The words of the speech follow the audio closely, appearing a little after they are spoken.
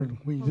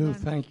We do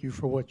thank you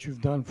for what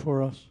you've done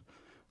for us,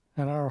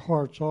 and our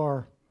hearts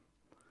are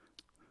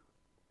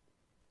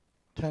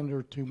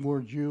tender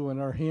towards you, and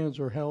our hands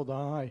are held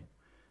high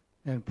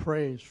in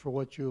praise for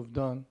what you have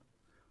done.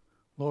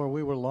 Lord,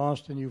 we were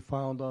lost and you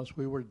found us.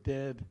 We were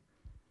dead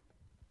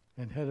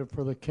and headed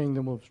for the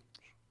kingdom of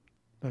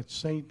that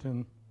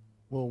Satan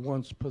will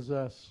once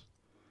possess.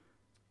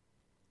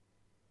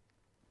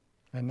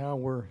 And now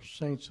we're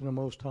saints in the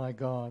Most High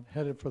God,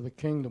 headed for the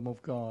kingdom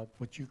of God,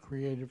 which you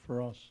created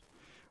for us.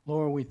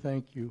 Lord, we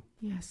thank you.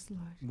 Yes,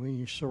 Lord.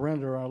 We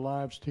surrender our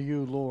lives to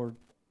you, Lord,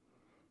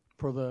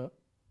 for the,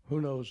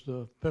 who knows,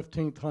 the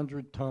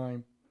 1,500th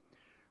time.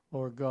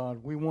 Lord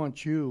God, we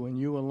want you and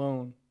you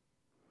alone.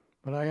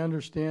 But I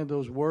understand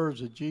those words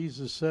that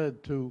Jesus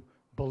said to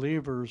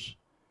believers.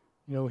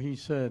 You know, he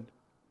said,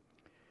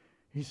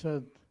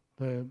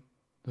 the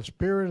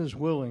spirit is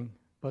willing,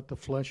 but the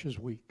flesh is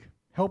weak.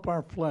 Help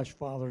our flesh,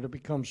 Father, to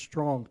become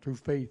strong through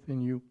faith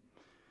in you.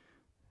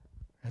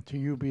 And to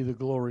you be the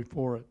glory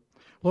for it.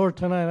 Lord,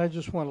 tonight I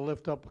just want to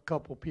lift up a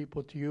couple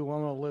people to you. I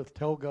want to lift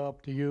Helga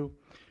up to you,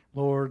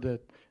 Lord, and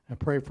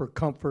pray for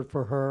comfort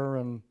for her.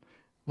 And,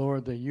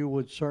 Lord, that you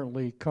would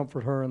certainly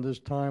comfort her in this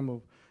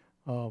time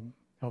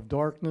of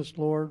darkness,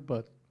 Lord.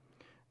 But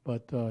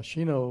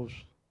she knows,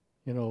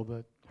 you know,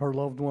 that her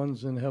loved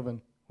one's in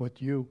heaven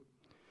with you.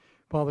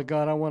 Father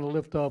God, I want to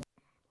lift up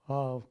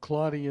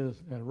Claudia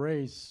and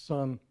Ray's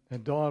son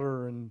and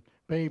daughter and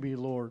baby,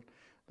 Lord,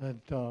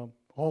 that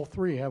all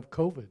three have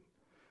COVID,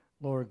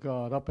 Lord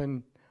God,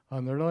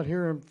 and they're not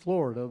here in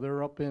Florida,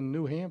 they're up in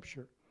New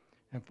Hampshire.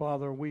 And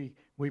Father, we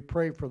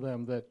pray for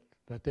them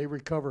that they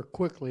recover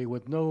quickly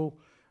with no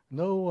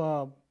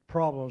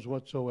problems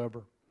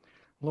whatsoever.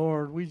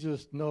 Lord, we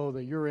just know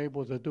that you're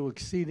able to do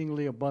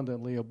exceedingly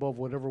abundantly above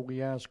whatever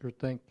we ask or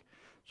think.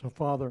 So,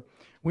 Father,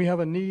 we have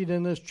a need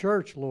in this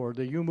church, Lord,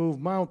 that you move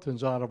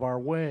mountains out of our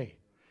way,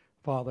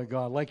 Father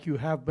God, like you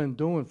have been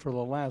doing for the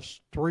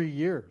last 3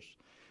 years.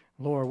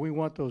 Lord, we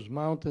want those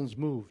mountains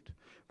moved.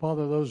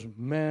 Father, those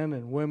men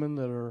and women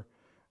that are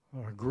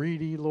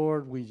greedy,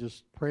 Lord, we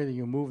just pray that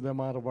you move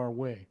them out of our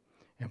way.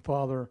 And,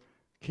 Father,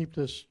 keep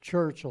this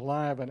church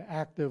alive and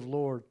active,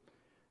 Lord,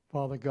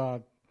 Father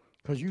God,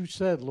 because you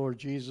said, Lord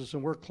Jesus,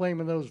 and we're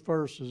claiming those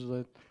verses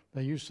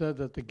that you said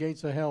that the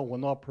gates of hell will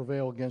not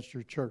prevail against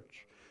your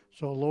church.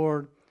 So,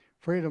 Lord,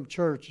 Freedom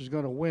Church is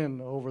going to win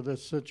over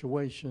this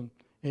situation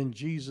in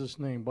Jesus'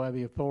 name by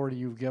the authority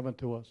you've given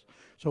to us.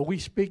 So we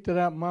speak to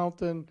that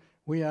mountain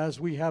as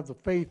we have the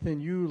faith in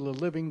you, the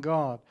living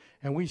God,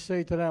 and we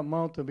say to that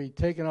mountain, be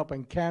taken up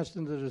and cast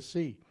into the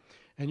sea.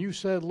 And you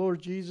said, Lord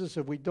Jesus,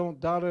 if we don't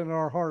doubt it in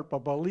our heart,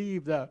 but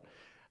believe that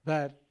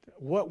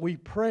what we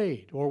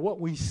prayed or what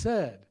we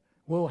said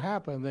will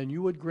happen, then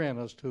you would grant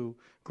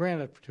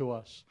it to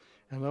us.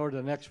 And Lord,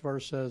 the next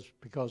verse says,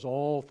 because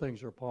all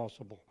things are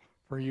possible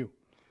for you.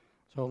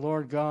 So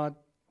Lord God,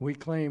 we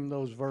claim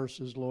those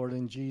verses, Lord,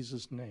 in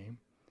Jesus' name.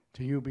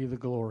 To you be the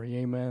glory.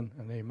 Amen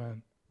and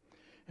amen.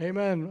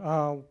 Amen.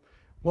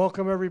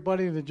 Welcome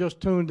everybody that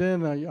just tuned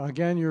in.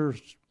 Again, you're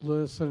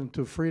listening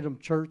to Freedom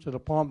Church at the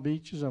Palm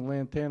Beaches in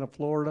Lantana,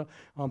 Florida.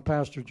 I'm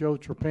Pastor Joe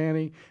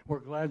Trapani. We're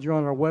glad you're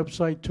on our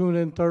website. Tune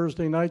in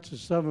Thursday nights at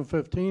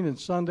 7:15 and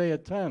Sunday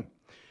at 10.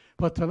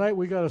 But tonight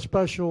we got a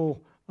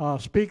special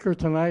speaker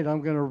tonight.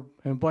 I'm going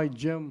to invite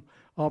Jim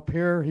up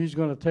here. He's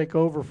going to take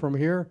over from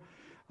here.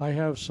 I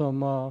have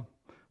some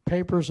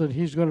papers that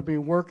he's going to be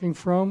working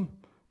from.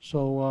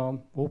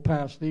 So we'll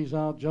pass these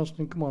out.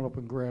 Justin, come on up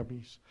and grab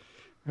these.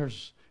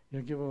 There's,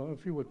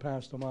 if you would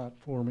pass them out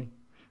for me.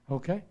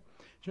 Okay?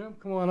 Jim,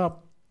 come on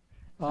up.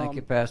 Thank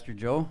you, Pastor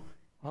Joe.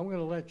 I'm going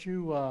to let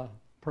you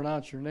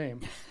pronounce your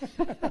name.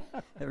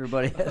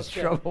 Everybody has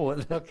trouble with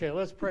it. Okay,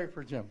 let's pray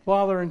for Jim.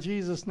 Father, in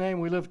Jesus' name,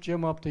 we lift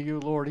Jim up to you,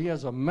 Lord. He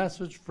has a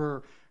message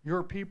for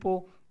your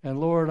people. And,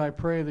 Lord, I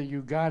pray that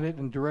you guide it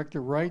and direct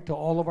it right to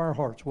all of our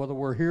hearts, whether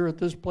we're here at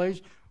this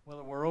place,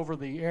 whether we're over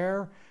the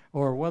air,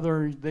 or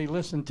whether they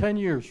listen 10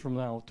 years from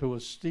now to a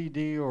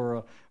CD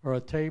or a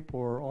tape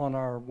or on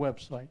our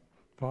website.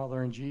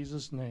 Father, in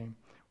Jesus' name,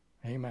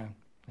 amen.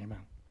 Amen.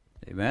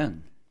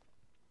 Amen.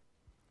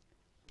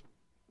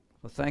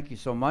 Well, thank you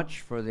so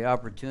much for the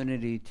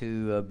opportunity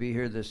to be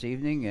here this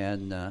evening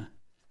and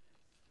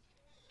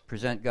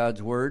present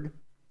God's Word.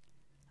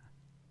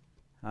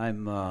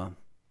 I'm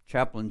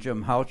Chaplain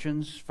Jim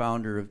Houchens,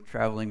 founder of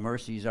Traveling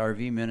Mercies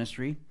RV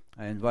Ministry.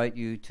 I invite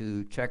you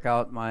to check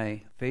out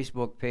my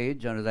Facebook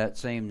page under that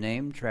same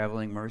name,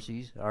 Traveling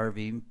Mercies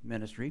RV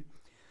Ministry.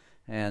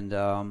 And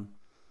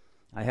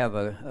I have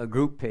a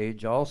group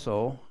page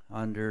also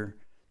under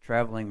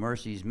Traveling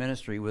Mercies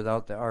Ministry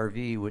without the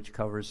RV, which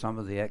covers some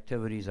of the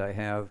activities I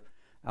have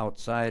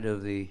outside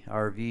of the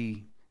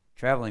RV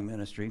traveling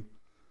ministry.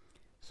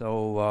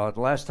 So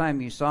the last time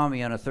you saw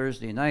me on a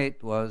Thursday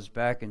night was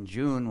back in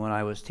June when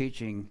I was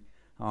teaching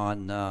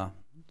on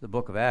the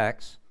book of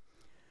Acts.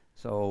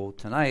 So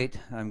tonight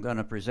I'm going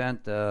to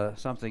present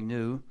something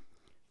new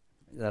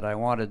that I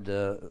wanted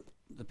the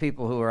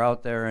people who are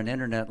out there in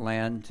internet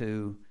land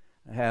to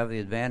have the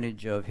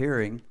advantage of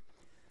hearing.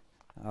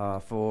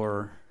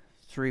 For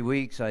 3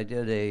 weeks I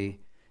did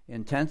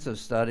intensive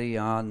study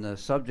on the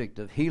subject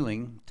of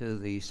healing to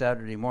the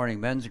Saturday morning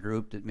men's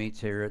group that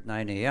meets here at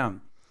 9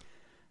 a.m.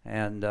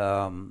 And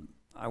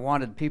I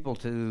wanted people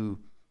to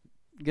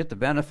get the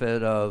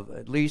benefit of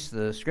at least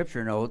the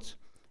scripture notes,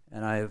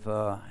 and I've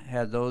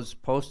had those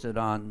posted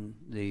on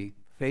the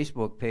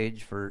Facebook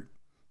page for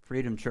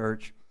Freedom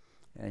Church,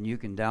 and you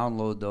can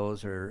download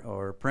those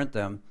or print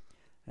them.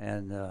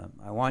 And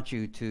I want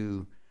you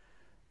to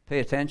pay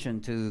attention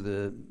to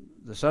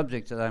the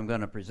subject that I'm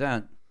going to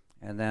present,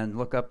 and then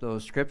look up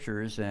those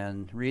scriptures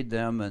and read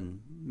them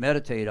and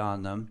meditate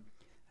on them,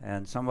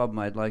 and some of them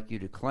I'd like you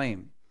to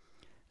claim.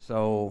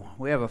 So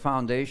we have a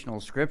foundational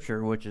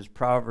scripture, which is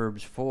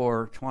Proverbs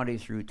 4:20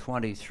 through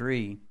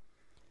 23.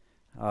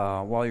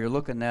 While you're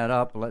looking that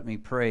up, let me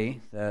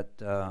pray that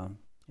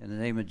in the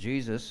name of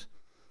Jesus,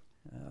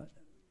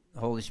 the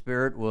Holy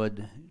Spirit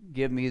would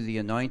give me the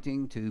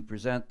anointing to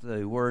present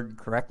the word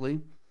correctly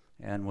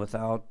and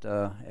without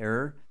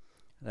error,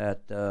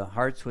 that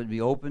hearts would be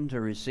open to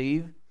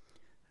receive,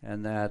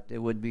 and that it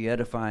would be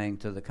edifying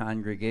to the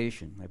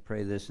congregation. I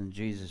pray this in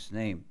Jesus'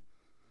 name.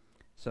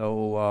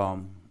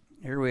 So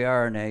here we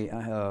are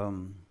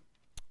in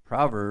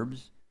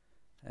Proverbs,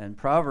 and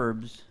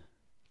Proverbs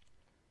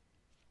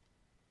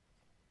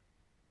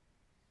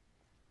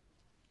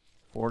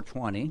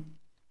 4:20.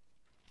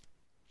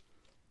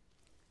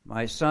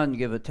 My son,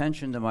 give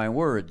attention to my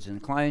words.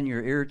 Incline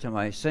your ear to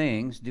my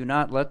sayings. Do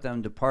not let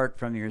them depart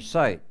from your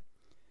sight.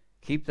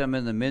 Keep them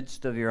in the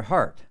midst of your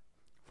heart,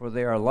 for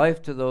they are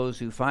life to those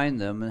who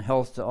find them and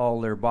health to all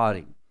their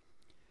body.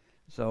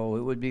 So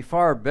it would be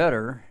far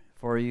better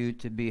for you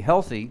to be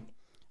healthy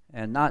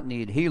and not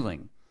need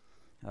healing.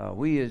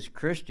 We as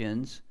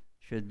Christians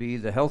should be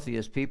the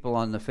healthiest people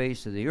on the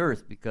face of the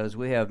earth, because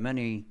we have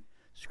many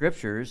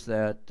scriptures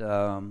that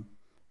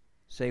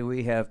say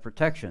we have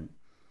protection.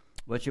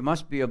 But you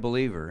must be a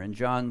believer. In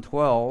John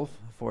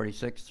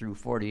 12:46 through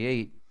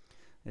 48,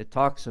 it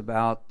talks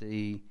about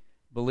the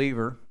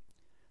believer.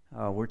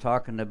 We're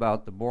talking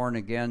about the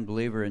born-again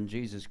believer in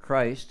Jesus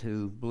Christ,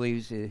 who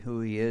believes who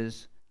he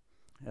is,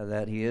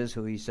 that he is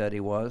who he said he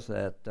was,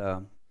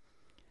 that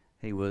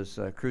he was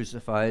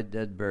crucified,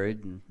 dead,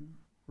 buried, and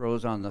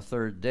rose on the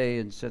third day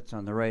and sits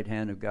on the right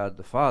hand of God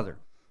the Father.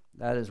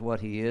 That is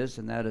what he is,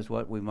 and that is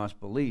what we must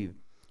believe.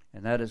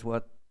 And that is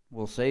what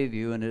will save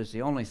you, and it is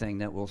the only thing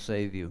that will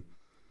save you.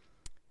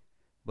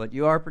 But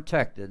you are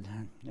protected.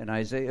 In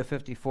Isaiah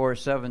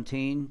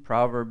 54:17,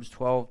 Proverbs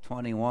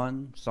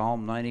 12:21,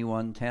 Psalm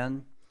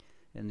 91:10.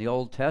 In the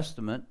Old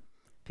Testament,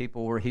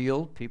 people were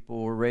healed,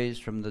 people were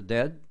raised from the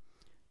dead.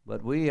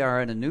 But we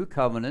are in a new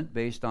covenant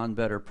based on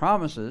better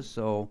promises,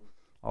 so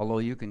although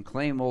you can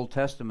claim Old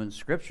Testament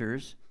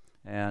scriptures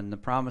and the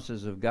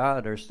promises of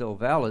God are still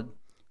valid,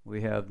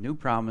 we have new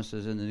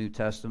promises in the New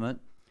Testament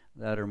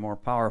that are more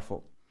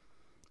powerful.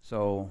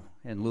 So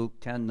in Luke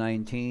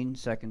 10:19,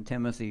 2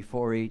 Timothy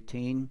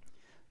 4:18,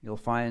 you'll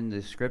find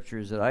the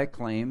scriptures that I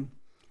claim.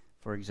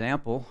 For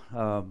example,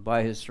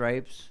 by his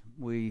stripes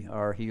we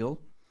are healed.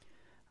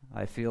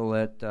 I feel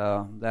that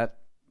that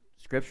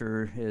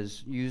scripture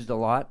is used a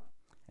lot,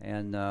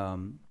 and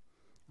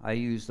I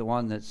use the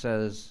one that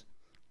says,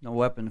 no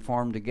weapon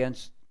formed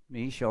against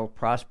me shall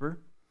prosper,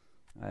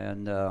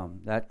 and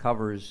that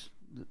covers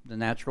the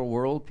natural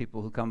world,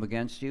 people who come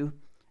against you,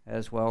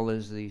 as well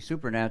as the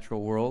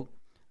supernatural world.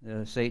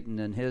 Satan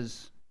and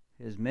his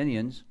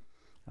minions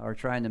are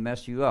trying to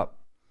mess you up.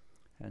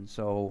 And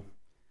so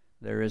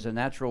there is a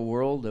natural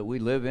world that we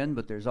live in,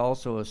 but there's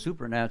also a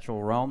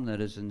supernatural realm that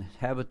is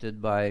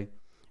inhabited by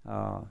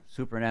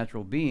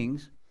supernatural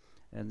beings,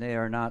 and they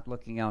are not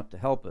looking out to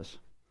help us.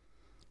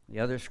 The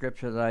other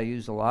scripture that I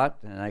use a lot,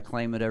 and I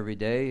claim it every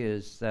day,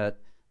 is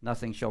that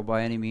nothing shall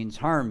by any means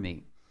harm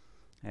me.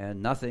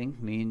 And nothing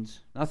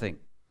means nothing.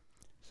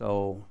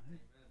 So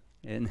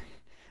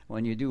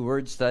when you do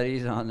word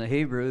studies on the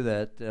Hebrew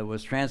that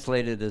was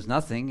translated as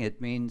nothing, it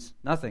means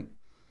nothing.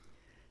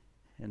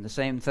 And the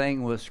same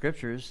thing with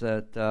scriptures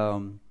that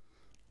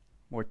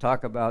we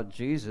talk about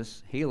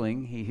Jesus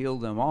healing. He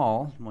healed them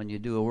all. When you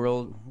do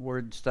a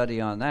word study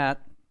on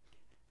that,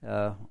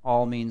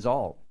 all means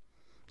all.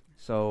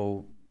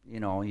 So,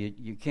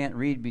 you can't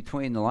read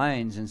between the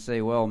lines and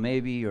say, well,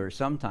 maybe or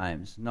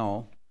sometimes.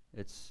 No,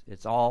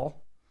 it's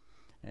all.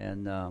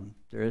 And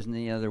there isn't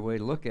any other way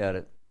to look at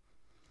it.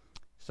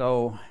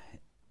 So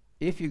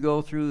if you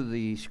go through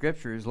the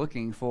scriptures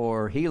looking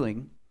for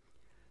healing,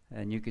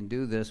 and you can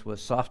do this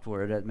with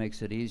software, that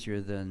makes it easier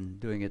than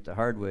doing it the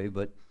hard way,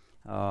 but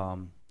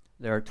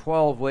there are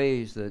 12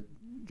 ways that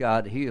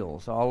God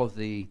heals. All of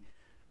the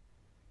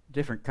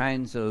different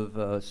kinds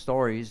of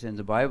stories in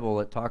the Bible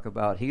that talk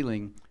about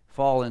healing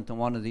fall into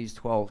one of these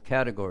 12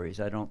 categories.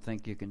 I don't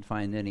think you can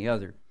find any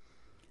other.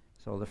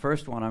 So the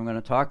first one I'm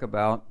going to talk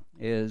about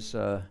is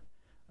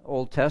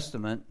Old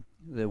Testament,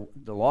 the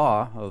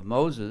law of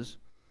Moses.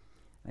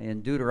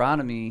 In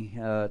Deuteronomy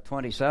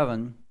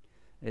 27,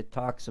 it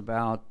talks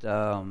about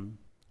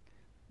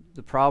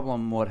the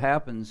problem. What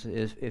happens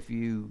is if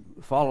you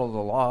follow the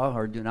law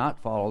or do not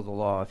follow the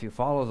law. If you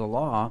follow the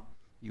law,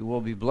 you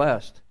will be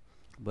blessed.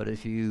 But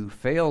if you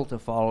fail to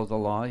follow the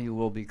law, you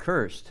will be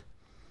cursed.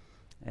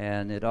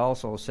 And it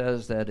also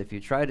says that if you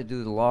try to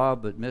do the law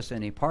but miss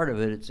any part of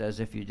it, it's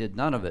as if you did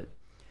none of it.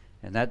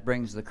 And that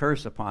brings the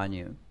curse upon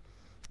you.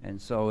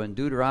 And so in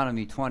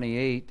Deuteronomy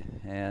 28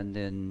 and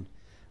in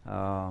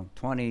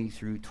 20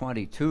 through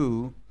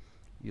 22,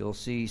 you'll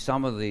see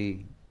some of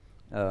the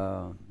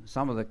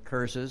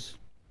curses.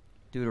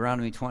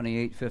 Deuteronomy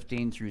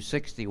 28:15 through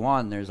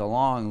 61, there's a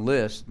long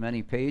list,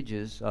 many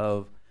pages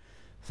of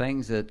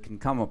things that can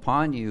come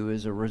upon you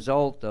as a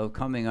result of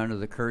coming under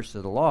the curse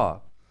of the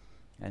law.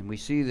 And we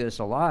see this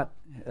a lot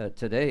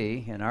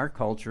today in our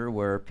culture,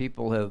 where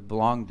people have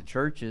belonged to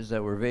churches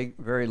that were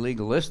very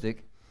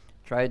legalistic,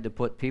 tried to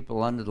put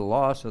people under the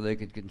law so they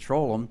could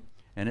control them,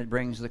 and it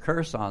brings the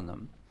curse on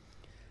them.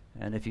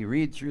 And if you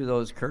read through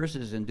those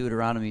curses in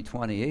Deuteronomy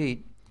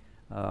 28,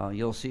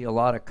 you'll see a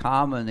lot of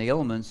common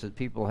ailments that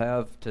people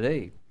have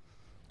today.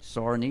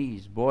 Sore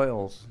knees,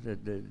 boils,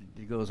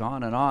 it goes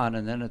on,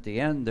 and then at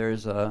the end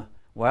there's a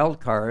wild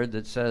card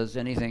that says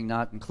anything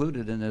not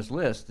included in this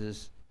list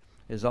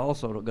is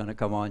also going to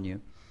come on you.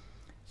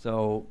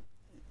 So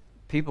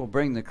people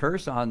bring the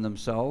curse on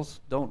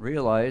themselves, don't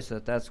realize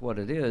that that's what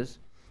it is,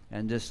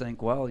 and just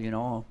think, well,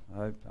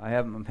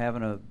 I'm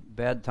having a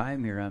bad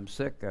time here. I'm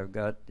sick. I've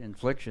got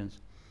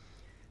inflictions.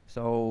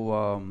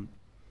 So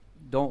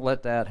don't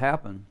let that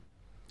happen.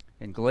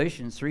 In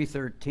Galatians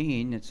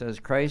 3:13, it says,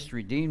 Christ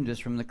redeemed us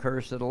from the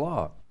curse of the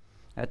law.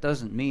 That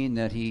doesn't mean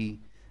that he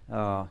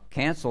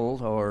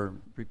canceled or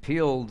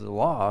repealed the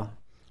law.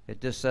 It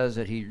just says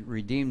that he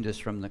redeemed us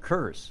from the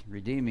curse.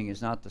 Redeeming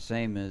is not the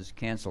same as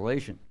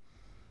cancellation,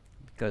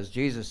 because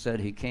Jesus said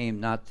he came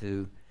not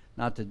to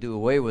do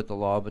away with the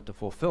law, but to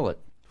fulfill it.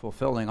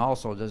 Fulfilling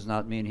also does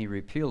not mean he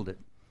repealed it.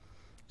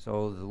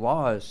 So the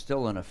law is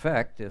still in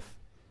effect.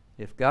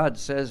 If God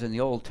says in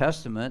the Old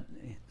Testament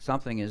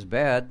something is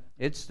bad,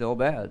 it's still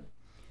bad.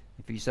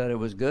 If he said it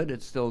was good,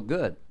 it's still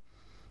good.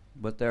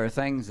 But there are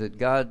things that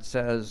God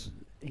says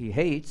he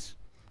hates.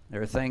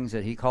 There are things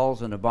that he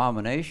calls an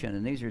abomination,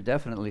 and these are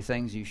definitely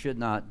things you should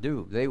not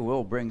do. They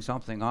will bring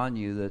something on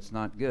you that's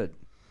not good.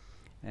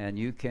 And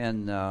you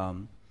can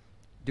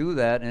do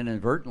that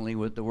inadvertently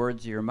with the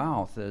words of your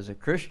mouth. As a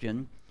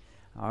Christian,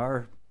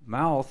 our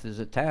mouth is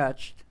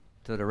attached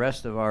to the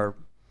rest of our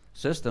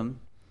system,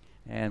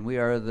 and we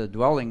are the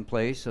dwelling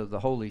place of the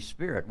Holy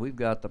Spirit. We've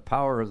got the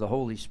power of the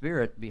Holy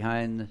Spirit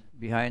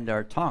behind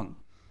our tongue,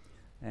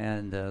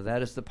 and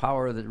that is the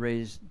power that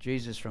raised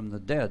Jesus from the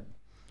dead.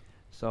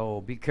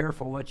 So be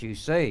careful what you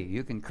say.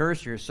 You can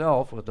curse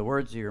yourself with the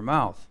words of your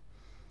mouth,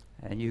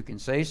 and you can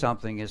say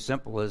something as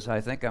simple as, I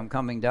think I'm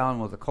coming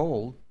down with a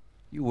cold.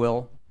 You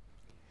will.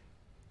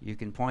 You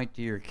can point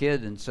to your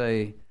kid and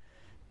say,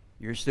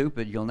 you're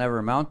stupid, you'll never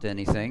amount to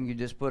anything. You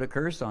just put a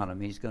curse on him.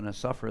 He's going to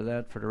suffer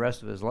that for the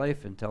rest of his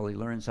life until he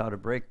learns how to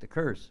break the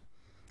curse.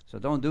 So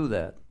don't do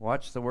that.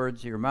 Watch the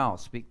words of your mouth.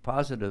 Speak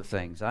positive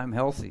things. I'm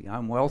healthy.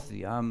 I'm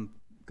wealthy. I'm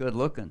good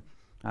looking.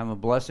 I'm a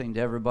blessing to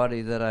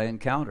everybody that I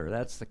encounter.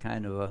 That's the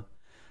kind of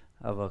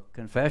a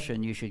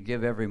confession you should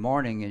give every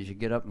morning as you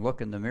get up and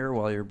look in the mirror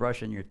while you're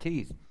brushing your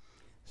teeth.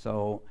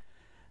 So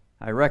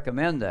I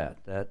recommend that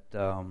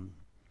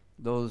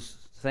those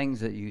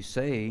things that you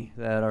say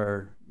that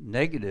are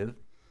negative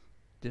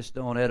just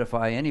don't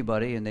edify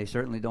anybody, and they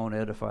certainly don't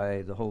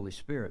edify the Holy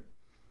Spirit.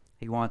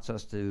 He wants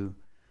us to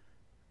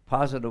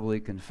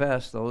positively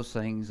confess those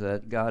things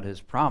that God has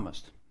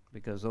promised,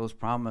 because those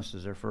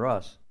promises are for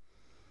us.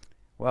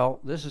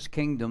 Well, this is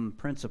kingdom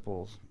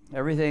principles.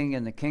 Everything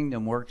in the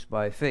kingdom works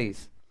by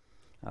faith.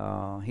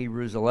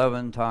 Hebrews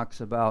 11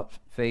 talks about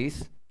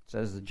faith. It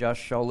says the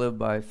just shall live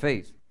by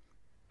faith.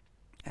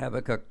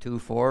 Habakkuk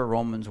 2:4,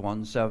 Romans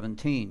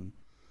 1:17.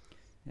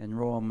 In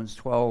Romans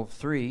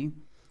 12:3,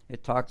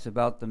 it talks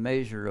about the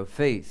measure of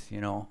faith.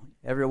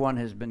 Everyone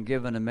has been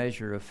given a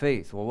measure of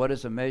faith. Well, what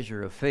is a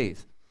measure of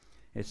faith?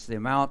 It's the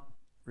amount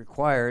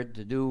required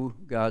to do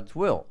God's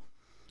will.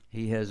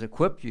 He has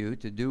equipped you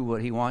to do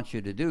what he wants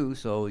you to do,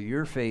 so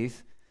your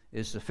faith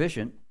is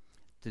sufficient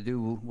to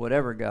do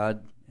whatever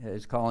God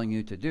is calling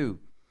you to do.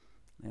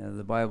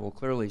 The Bible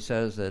clearly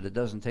says that it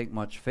doesn't take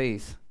much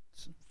faith.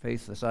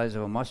 Faith the size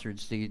of a mustard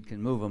seed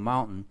can move a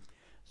mountain.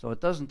 So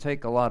it doesn't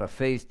take a lot of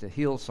faith to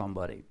heal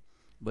somebody,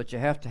 but you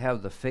have to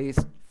have the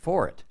faith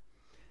for it.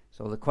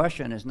 So the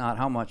question is not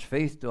how much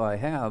faith do I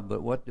have,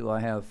 but what do I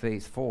have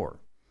faith for?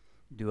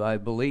 Do I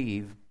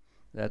believe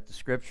that the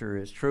Scripture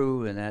is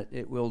true and that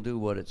it will do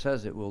what it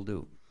says it will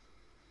do?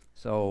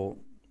 So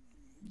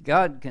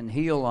God can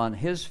heal on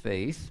his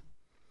faith.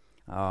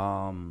 He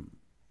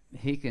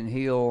can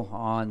heal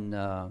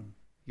on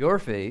your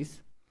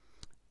faith.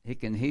 He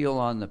can heal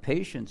on the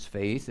patient's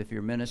faith if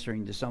you're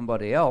ministering to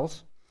somebody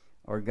else,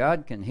 or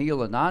God can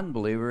heal a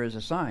non-believer as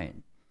a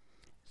sign.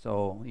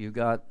 So you've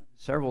got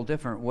several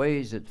different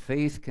ways that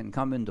faith can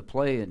come into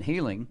play in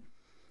healing,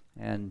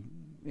 and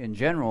in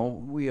general,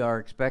 we are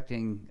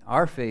expecting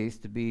our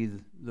faith to be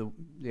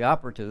the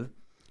operative,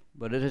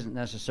 but it isn't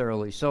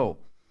necessarily so.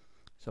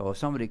 So if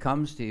somebody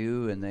comes to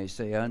you and they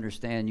say, I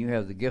understand you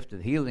have the gift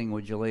of healing,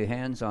 would you lay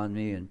hands on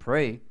me and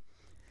pray?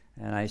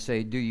 And I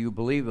say, do you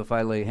believe if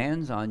I lay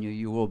hands on you,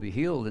 you will be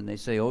healed? And they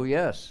say, oh,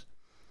 yes.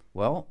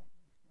 Well,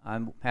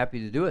 I'm happy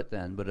to do it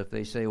then. But if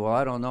they say, well,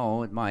 I don't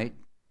know, it might,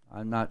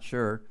 I'm not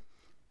sure,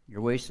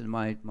 you're wasting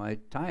my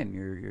time.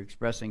 You're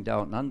expressing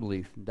doubt and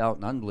unbelief. Doubt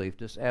and unbelief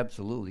just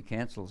absolutely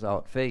cancels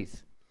out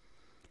faith.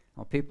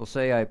 Well, people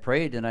say, I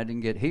prayed and I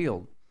didn't get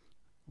healed.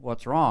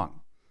 What's wrong?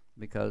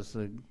 Because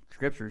the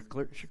Scripture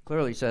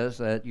clearly says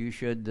that you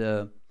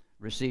should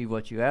receive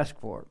what you ask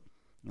for,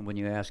 and when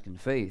you ask in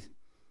faith.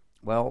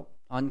 Well,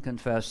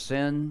 unconfessed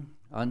sin,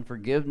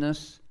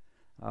 unforgiveness,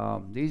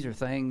 these are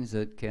things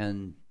that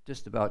can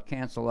just about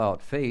cancel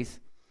out faith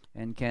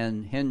and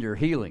can hinder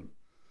healing.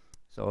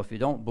 So if you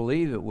don't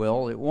believe it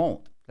will, it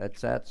won't.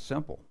 That's that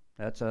simple.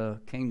 That's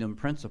a kingdom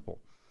principle.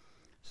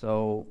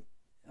 So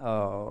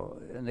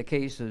in the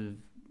case of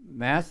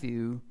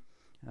Matthew,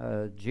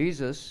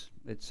 Jesus,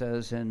 it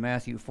says in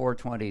Matthew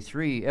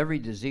 4:23, every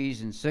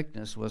disease and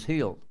sickness was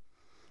healed.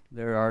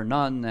 There are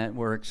none that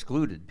were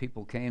excluded.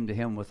 People came to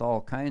him with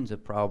all kinds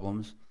of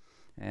problems,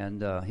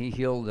 and he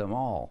healed them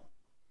all.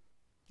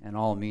 And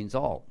all means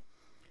all.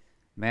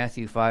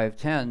 Matthew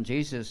 5:10,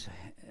 Jesus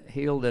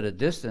healed at a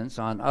distance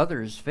on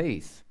others'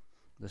 faith.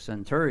 The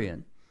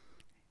centurion,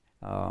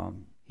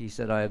 he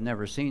said, I have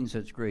never seen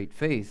such great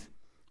faith.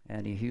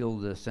 And he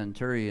healed the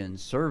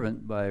centurion's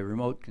servant by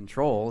remote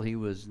control. He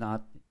was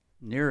not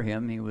near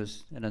him. He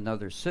was in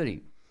another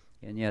city.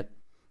 And yet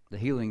the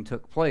healing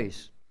took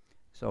place.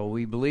 So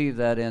we believe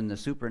that in the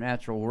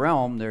supernatural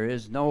realm there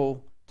is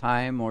no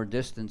time or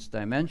distance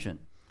dimension,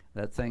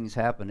 that things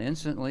happen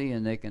instantly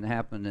and they can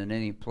happen in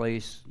any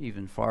place,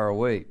 even far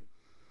away,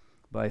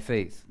 by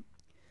faith.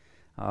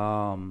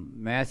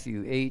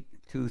 Matthew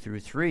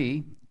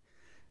 8:2-3,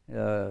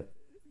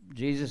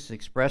 Jesus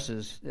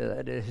expresses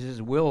that it is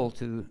his will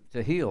to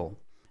heal.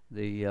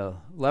 The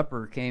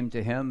leper came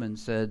to him and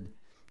said,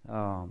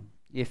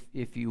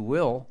 if you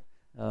will,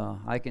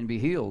 I can be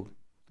healed.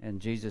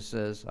 And Jesus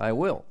says, I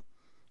will.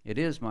 It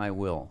is my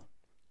will.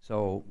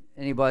 So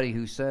anybody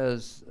who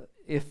says,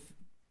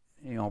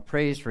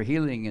 prays for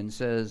healing and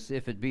says,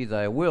 if it be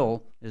thy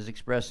will, is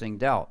expressing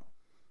doubt,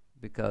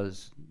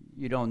 because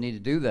you don't need to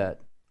do that.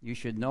 You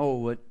should know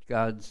what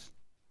God's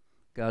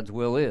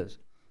will is,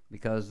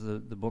 because the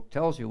book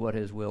tells you what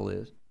his will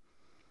is.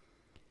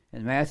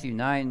 In Matthew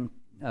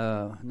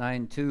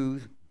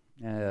 9:2,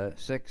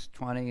 6,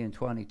 20, and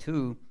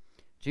 22,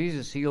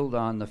 Jesus healed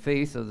on the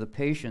faith of the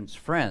patient's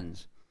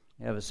friends.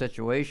 You have a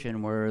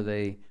situation where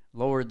they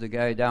lowered the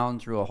guy down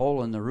through a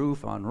hole in the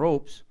roof on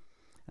ropes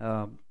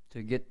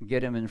to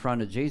get him in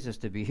front of Jesus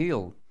to be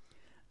healed.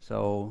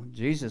 So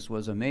Jesus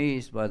was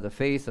amazed by the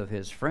faith of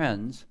his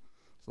friends.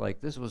 It's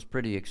like, this was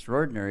pretty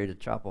extraordinary to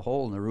chop a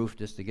hole in the roof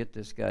just to get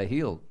this guy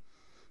healed.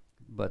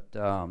 But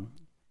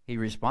he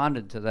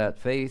responded to that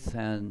faith,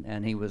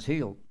 and he was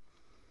healed.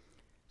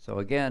 So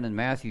again, in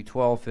Matthew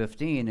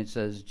 12:15, it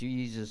says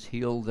Jesus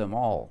healed them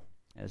all.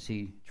 As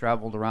he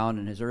traveled around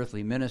in his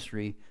earthly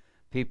ministry,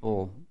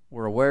 people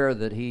were aware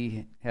that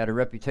he had a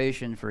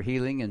reputation for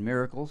healing and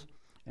miracles,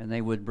 and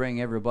they would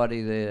bring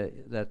everybody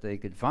that they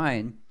could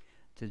find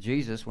to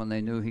Jesus when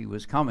they knew he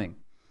was coming.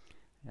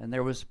 And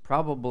there was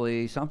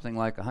probably something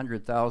like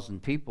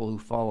 100,000 people who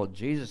followed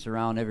Jesus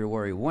around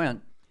everywhere he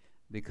went,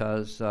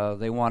 because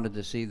they wanted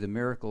to see the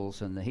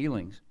miracles and the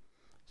healings.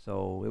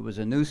 So it was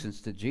a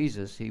nuisance to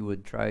Jesus. He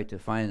would try to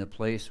find a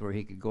place where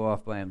he could go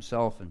off by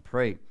himself and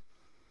pray.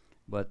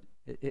 But,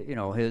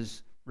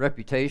 his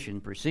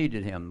reputation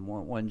preceded him.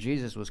 When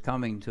Jesus was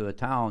coming to a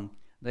town,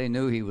 they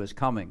knew he was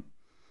coming,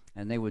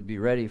 and they would be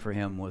ready for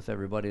him with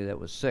everybody that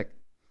was sick.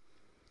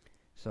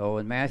 So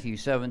in Matthew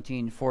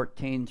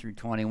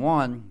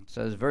 17:14-21, it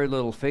says, very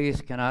little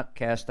faith cannot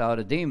cast out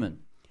a demon.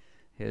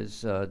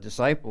 His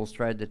disciples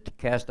tried to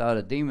cast out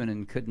a demon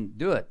and couldn't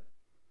do it.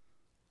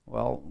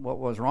 Well, what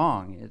was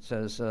wrong? It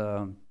says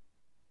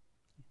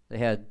they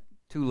had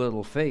too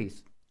little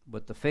faith.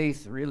 But the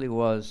faith really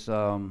was,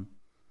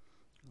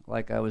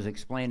 like I was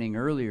explaining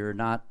earlier,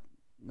 not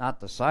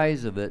the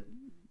size of it,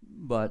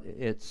 but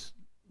it's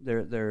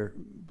their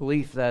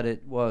belief that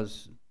it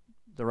was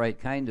the right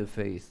kind of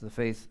faith, the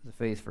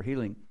faith for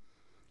healing.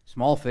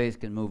 Small faith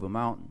can move a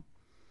mountain.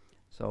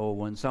 So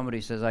when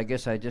somebody says, I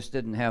guess I just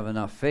didn't have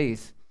enough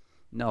faith,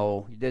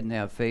 no, you didn't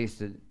have faith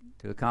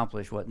to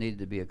accomplish what needed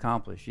to be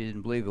accomplished. You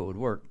didn't believe it would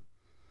work,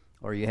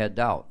 or you had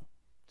doubt.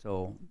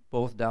 So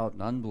both doubt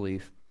and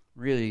unbelief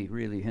really,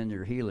 really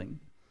hinder healing.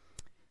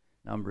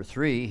 Number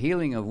 3,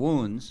 healing of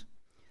wounds.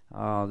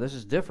 This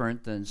is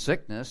different than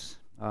sickness,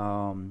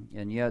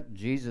 and yet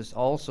Jesus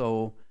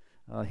also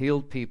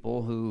healed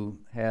people who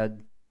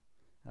had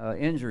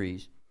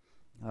injuries.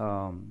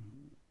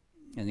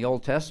 In the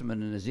Old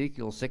Testament, in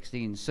Ezekiel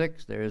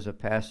 16:6, there is a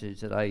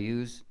passage that I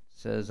use. It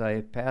says, I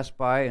passed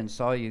by and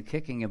saw you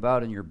kicking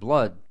about in your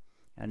blood,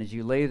 and as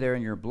you lay there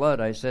in your blood,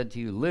 I said to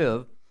you,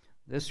 live.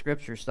 This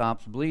scripture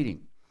stops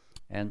bleeding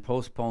and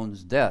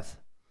postpones death.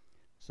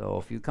 So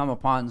if you come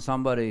upon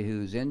somebody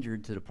who's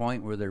injured to the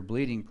point where they're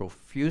bleeding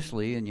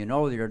profusely, and you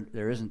know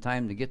there isn't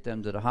time to get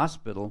them to the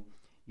hospital,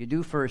 you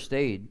do first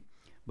aid,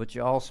 but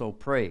you also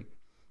pray.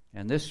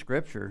 And this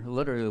scripture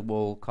literally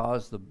will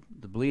cause the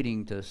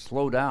bleeding to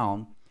slow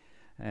down,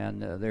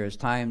 and there's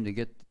time to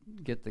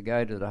get the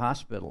guy to the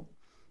hospital.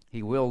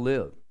 He will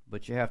live,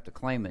 but you have to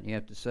claim it. You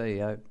have to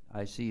say,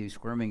 I see you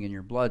squirming in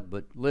your blood,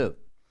 but live.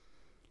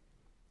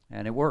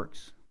 And it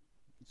works.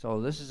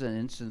 So this is an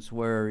instance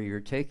where you're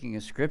taking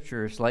a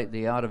scripture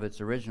slightly out of its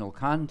original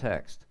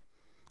context,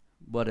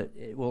 but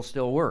it will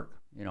still work.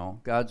 You know,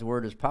 God's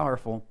word is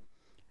powerful,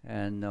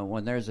 and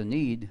when there's a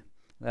need,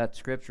 that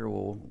scripture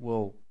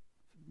will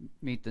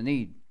meet the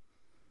need.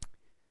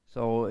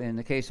 So in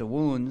the case of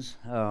wounds,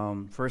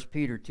 1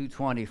 Peter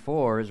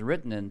 2:24 is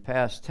written in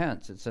past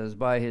tense. It says,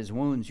 by his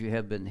wounds you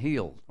have been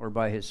healed, or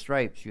by his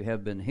stripes you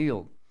have been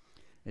healed.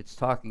 It's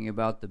talking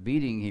about the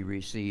beating he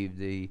received,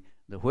 the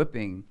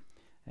whipping,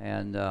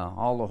 and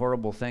all the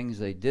horrible things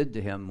they did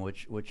to him,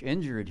 which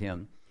injured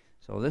him.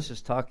 So this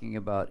is talking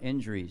about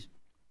injuries.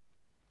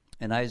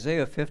 In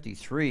Isaiah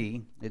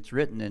 53, it's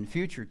written in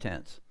future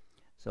tense.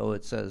 So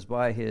it says,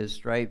 by his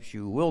stripes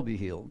you will be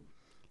healed.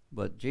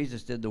 But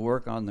Jesus did the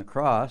work on the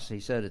cross. He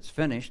said it's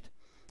finished.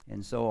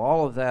 And so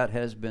all of that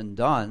has been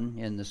done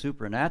in the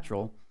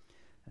supernatural.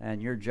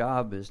 And your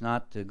job is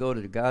not to go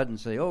to God and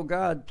say, oh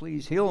God,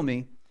 please heal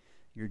me.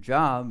 Your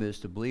job is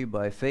to believe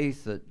by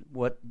faith that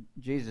what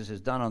Jesus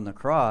has done on the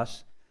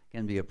cross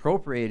can be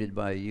appropriated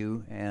by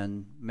you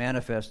and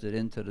manifested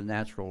into the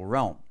natural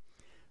realm.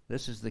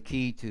 This is the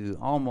key to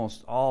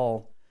almost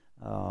all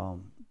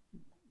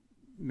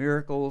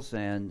miracles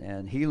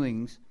and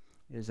healings,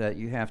 is that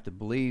you have to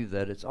believe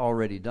that it's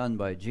already done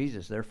by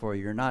Jesus. Therefore,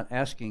 you're not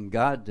asking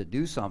God to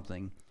do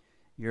something.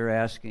 You're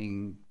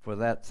asking for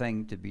that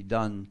thing to be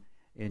done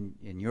in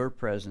your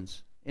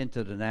presence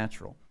into the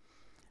natural.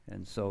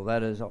 And so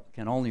that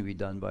can only be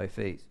done by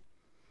faith.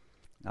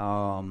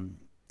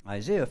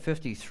 Isaiah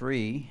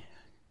 53,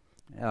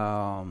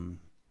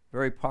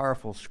 very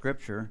powerful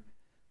scripture.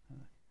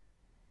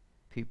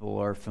 People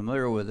are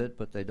familiar with it,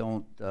 but they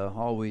don't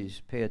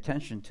always pay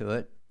attention to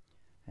it.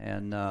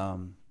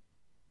 And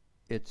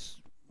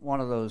it's one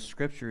of those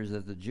scriptures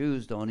that the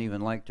Jews don't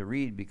even like to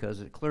read,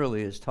 because it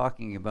clearly is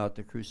talking about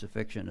the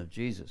crucifixion of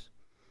Jesus.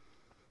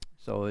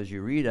 So as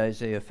you read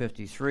Isaiah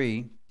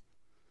 53,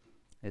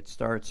 it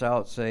starts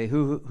out, say,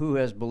 who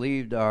has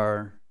believed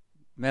our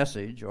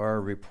message or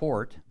our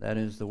report, that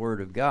is the word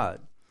of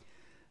God,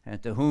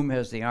 and to whom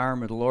has the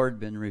arm of the Lord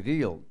been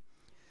revealed?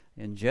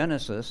 In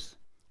Genesis,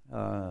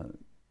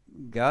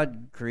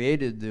 God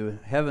created the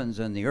heavens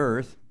and the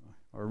earth,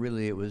 or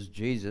really it was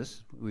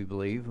Jesus, we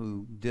believe,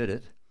 who did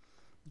it.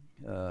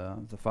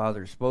 The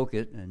Father spoke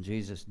it, and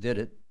Jesus did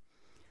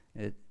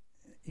it.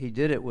 He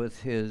did it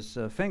with his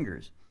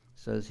fingers. It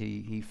says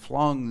he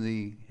flung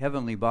the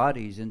heavenly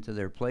bodies into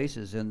their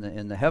places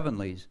in the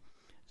heavenlies.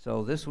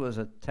 So this was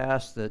a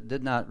task that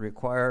did not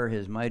require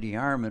his mighty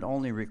arm. It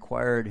only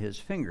required his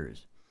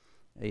fingers.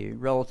 A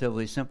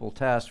relatively simple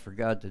task for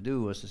God to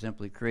do was to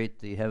simply create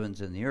the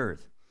heavens and the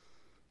earth,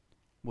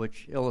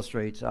 which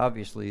illustrates,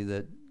 obviously,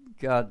 that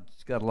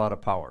God's got a lot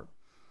of power.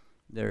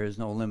 There is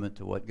no limit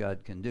to what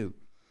God can do.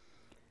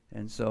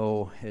 And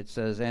so it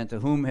says, and to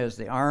whom has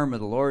the arm of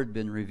the Lord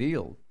been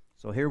revealed?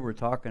 So here we're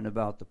talking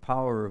about the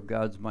power of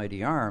God's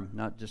mighty arm,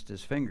 not just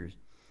his fingers.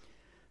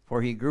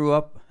 For he grew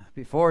up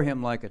before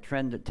him like a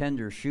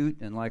tender shoot,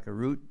 and like a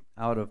root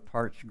out of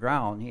parched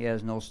ground. He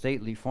has no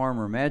stately form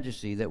or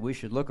majesty that we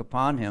should look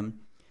upon him,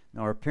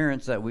 nor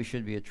appearance that we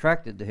should be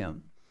attracted to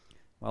him.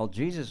 Well,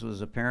 Jesus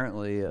was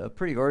apparently a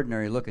pretty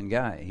ordinary looking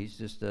guy. He's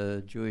just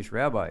a Jewish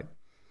rabbi.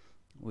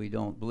 We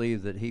don't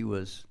believe that he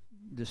was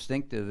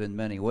distinctive in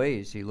many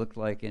ways. He looked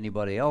like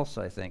anybody else,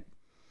 I think.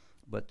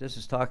 But this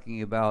is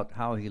talking about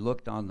how he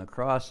looked on the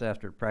cross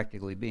after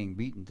practically being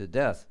beaten to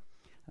death.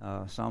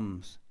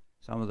 Some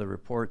of the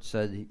reports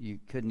said you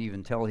couldn't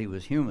even tell he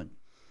was human.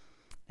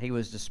 He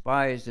was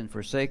despised and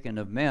forsaken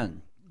of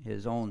men.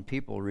 His own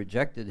people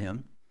rejected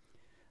him.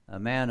 A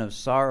man of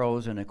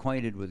sorrows and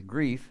acquainted with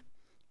grief,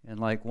 and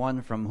like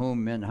one from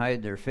whom men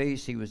hide their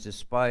face, he was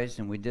despised,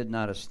 and we did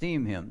not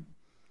esteem him.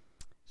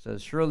 It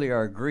says, surely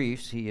our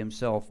griefs he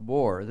himself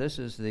bore. This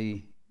is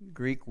the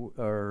Greek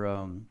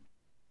or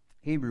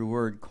Hebrew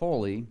word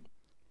koli,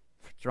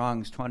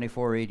 Strong's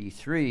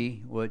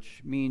 2483,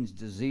 which means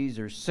disease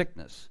or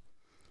sickness.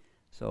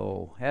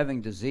 So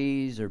having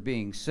disease or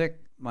being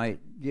sick might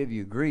give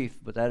you grief,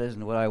 but that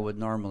isn't what I would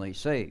normally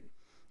say.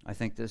 I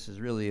think this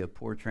is really a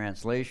poor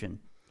translation,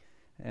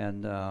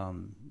 and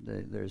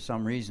there's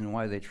some reason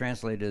why they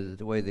translated it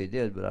the way they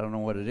did, but I don't know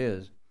what it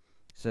is. It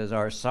says,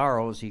 our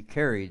sorrows he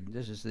carried.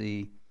 This is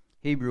the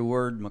Hebrew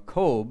word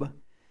makob,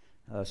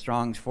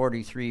 Strong's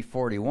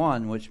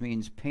 4341, which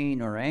means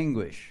pain or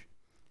anguish.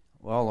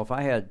 Well, if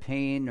I had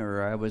pain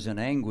or I was in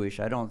anguish,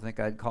 I don't think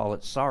I'd call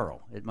it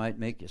sorrow. It might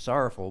make you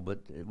sorrowful, but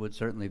it would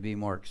certainly be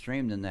more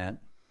extreme than that.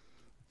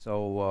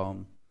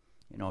 So,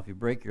 if you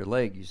break your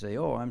leg, you say,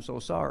 oh, I'm so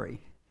sorry.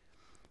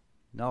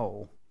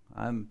 No,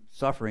 I'm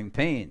suffering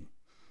pain.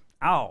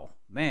 Ow,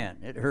 man,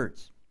 it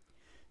hurts.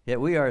 Yet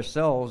we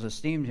ourselves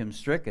esteemed him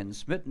stricken,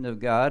 smitten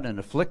of God, and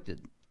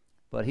afflicted.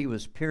 But he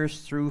was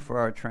pierced through for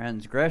our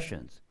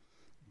transgressions.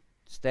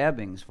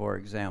 Stabbings, for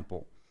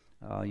example.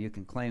 You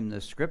can claim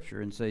this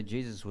scripture and say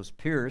Jesus was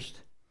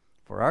pierced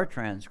for our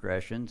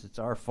transgressions. It's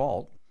our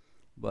fault.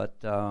 But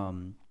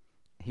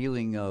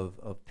healing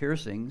of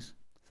piercings,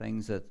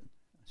 things that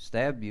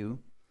stab you.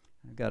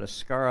 I've got a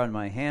scar on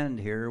my hand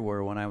here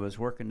where when I was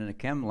working in a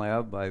chem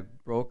lab, I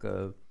broke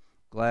a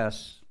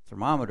glass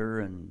thermometer,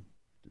 and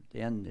at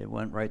the end it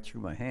went right through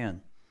my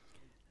hand.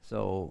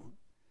 So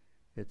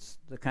it's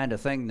the kind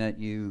of thing that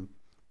you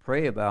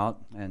pray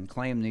about and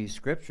claim these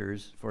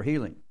scriptures for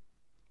healing,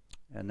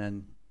 and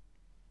then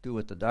do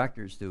what the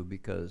doctors do,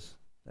 because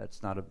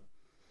that's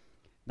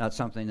not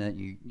something that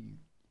you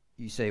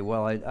say,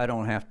 well, I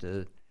don't have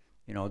to,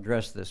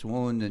 dress this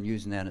wound and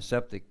use an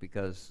antiseptic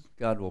because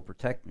God will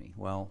protect me.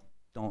 Well,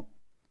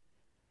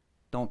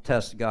 don't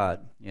test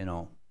God,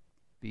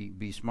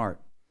 be smart.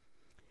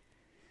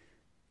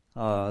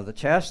 The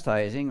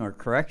chastising or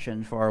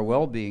correction for our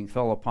well-being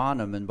fell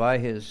upon him, and by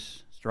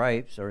his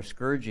stripes or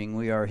scourging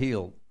we are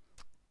healed.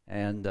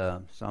 And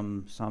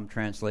some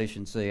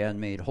translations say and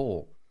made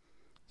whole.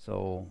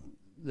 So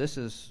this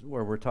is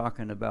where we're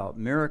talking about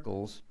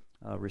miracles,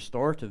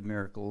 restorative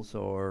miracles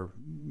or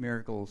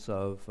miracles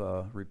of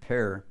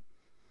repair.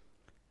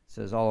 It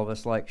says, all of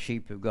us like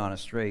sheep have gone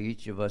astray.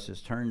 Each of us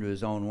has turned to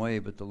his own way,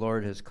 but the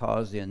Lord has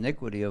caused the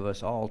iniquity of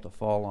us all to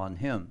fall on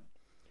him.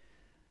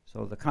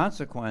 So the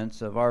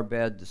consequence of our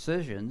bad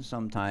decisions,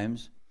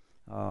 sometimes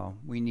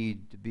we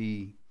need to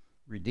be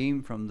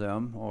redeemed from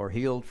them or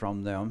healed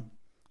from them,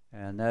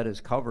 and that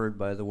is covered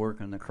by the work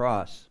on the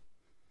cross.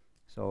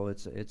 So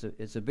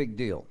it's a big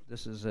deal.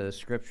 This is a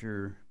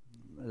scripture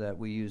that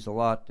we use a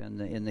lot in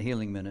the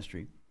healing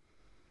ministry.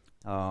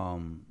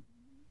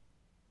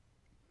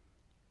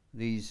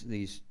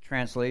 These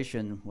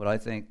translation, what I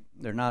think,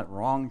 they're not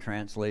wrong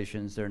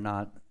translations, they're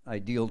not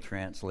ideal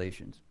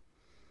translations.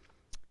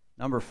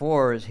 Number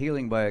 4 is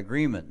healing by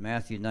agreement,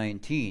 Matthew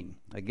 19.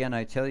 Again,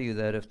 I tell you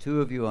that if 2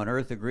 of you on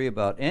earth agree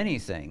about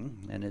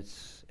anything, and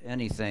it's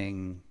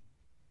anything,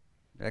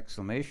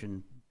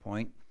 exclamation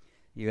point,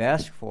 you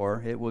ask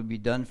for, it will be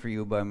done for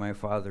you by my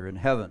Father in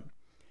heaven.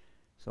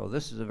 So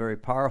this is a very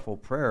powerful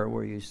prayer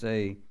where you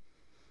say,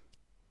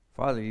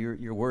 Father,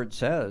 your word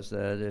says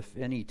that if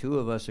any 2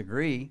 of us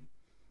agree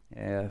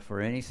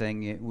for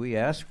anything we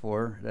ask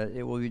for, that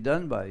it will be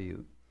done by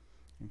you.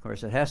 And of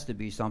course, it has to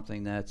be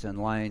something that's in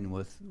line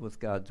with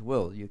God's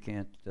will. You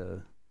can't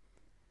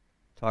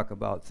talk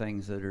about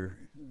things that are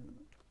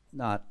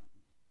not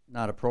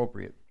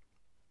appropriate.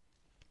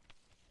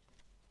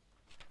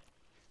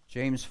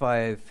 James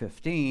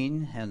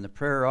 5:15, and the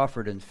prayer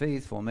offered in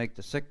faith will make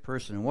the sick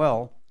person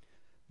well.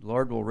 The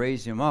Lord will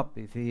raise him up.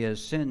 If he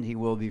has sinned, he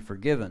will be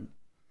forgiven.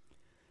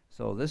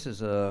 So this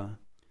is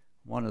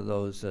one of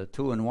those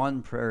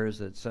 2-in-1 prayers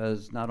that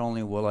says, not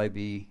only will I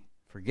be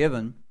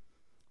forgiven,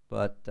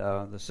 but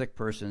the sick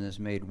person is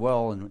made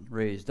well and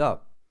raised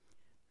up.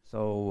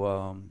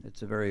 So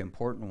it's a very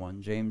important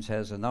one. James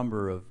has a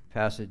number of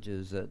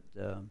passages that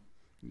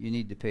you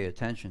need to pay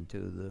attention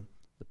to.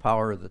 The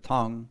power of the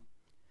tongue,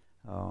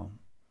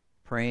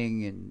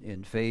 praying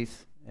in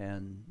faith,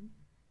 and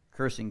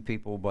cursing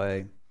people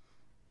by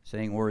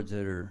saying words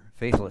that are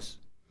faithless.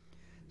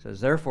 It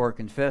says, therefore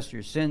confess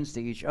your sins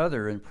to each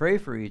other and pray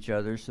for each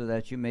other so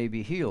that you may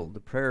be healed. The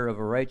prayer of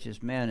a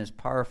righteous man is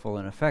powerful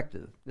and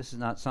effective. This is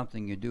not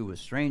something you do with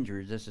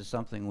strangers. This is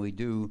something we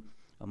do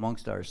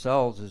amongst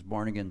ourselves as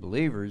born-again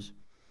believers.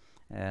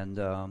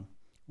 And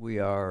we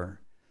are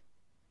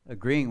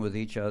agreeing with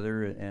each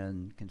other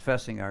and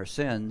confessing our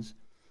sins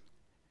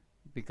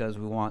because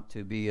we want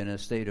to be in a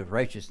state of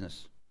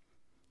righteousness.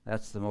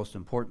 That's the most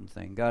important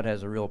thing. God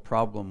has a real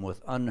problem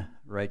with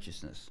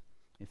unrighteousness.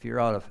 If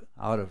you're out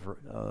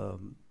of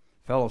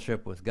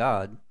fellowship with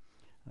God,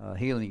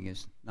 healing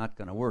is not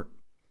going to work.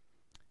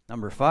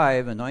 Number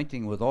 5,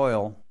 anointing with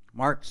oil.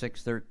 Mark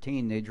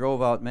 6:13. They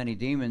drove out many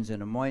demons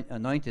and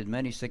anointed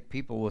many sick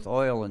people with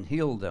oil and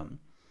healed them.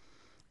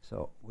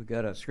 So we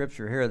got a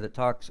scripture here that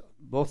talks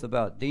both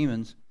about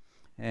demons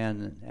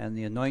and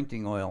the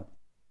anointing oil.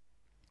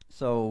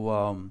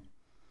 So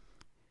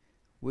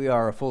we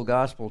are a full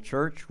gospel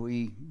church.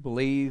 We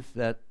believe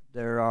that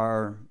there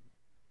are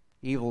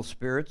evil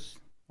spirits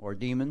or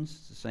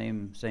demons, the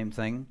same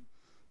thing,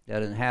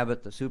 that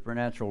inhabit the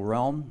supernatural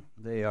realm.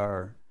 They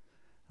are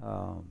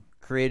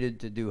created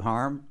to do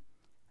harm,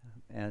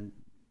 and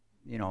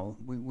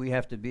we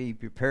have to be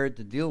prepared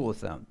to deal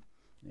with them.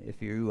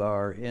 If you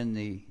are in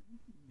the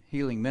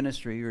healing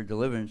ministry or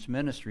deliverance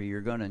ministry,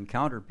 you're going to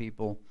encounter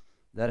people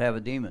that have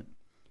a demon,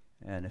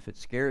 and if it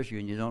scares you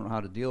and you don't know how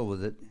to deal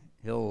with it,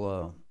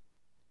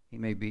 he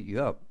may beat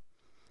you up.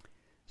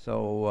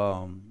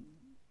 So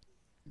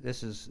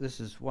this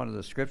is one of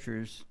the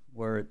scriptures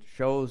where it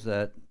shows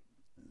that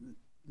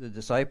the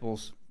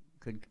disciples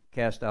could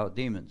cast out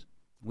demons.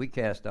 We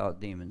cast out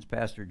demons.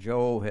 Pastor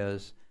Joe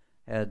has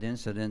had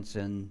incidents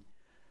in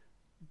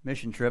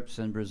mission trips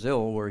in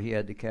Brazil where he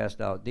had to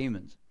cast out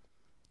demons.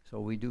 So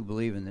we do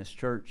believe in this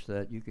church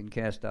that you can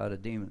cast out a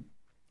demon,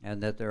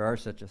 and that there are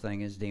such a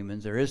thing as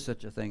demons. There is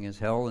such a thing as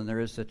hell, and there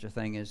is such a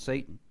thing as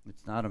Satan.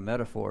 It's not a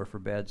metaphor for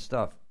bad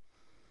stuff.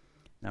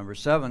 Number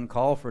 7,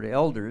 call for the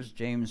elders.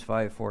 James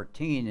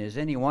 5:14, is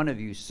any one of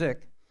you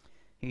sick?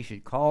 He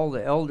should call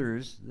the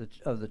elders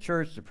of the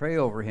church to pray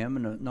over him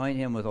and anoint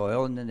him with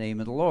oil in the name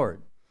of the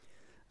Lord.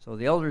 So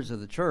the elders of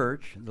the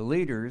church, the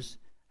leaders,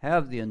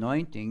 have the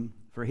anointing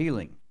for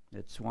healing.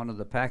 It's one of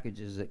the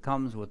packages that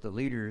comes with the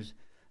leaders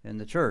in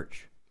the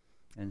church.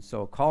 And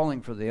so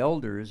calling for the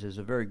elders is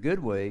a very good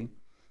way.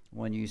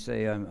 When you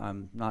say,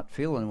 I'm not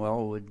feeling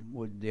well,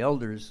 would the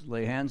elders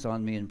lay hands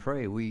on me and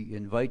pray? We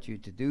invite you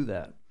to do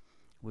that.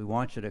 We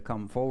want you to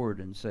come forward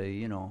and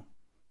say,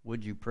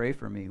 would you pray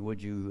for me?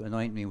 Would you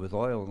anoint me with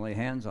oil and lay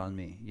hands on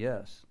me?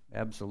 Yes,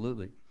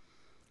 absolutely.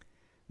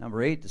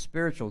 Number 8, the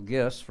spiritual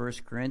gifts,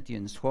 1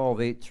 Corinthians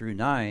 12:8 through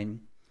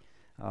 9.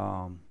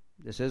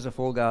 This is a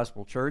full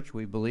gospel church.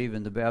 We believe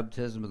in the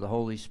baptism of the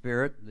Holy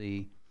Spirit,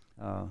 the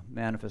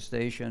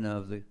manifestation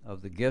of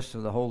the gifts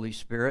of the Holy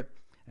Spirit,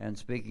 and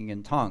speaking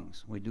in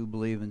tongues. We do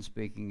believe in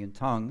speaking in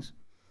tongues.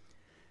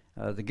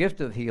 The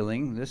gift of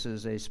healing, this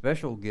is a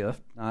special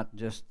gift, not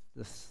just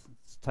this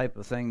type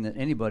of thing that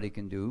anybody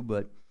can do,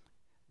 but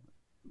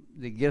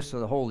the gifts of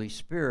the Holy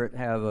Spirit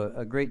have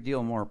a great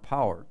deal more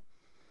power.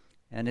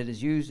 And it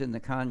is used in the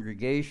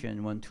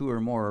congregation when 2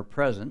 or more are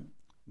present.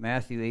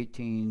 Matthew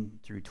 18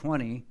 through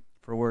 20,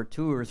 for where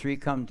 2 or 3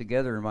 come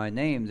together in my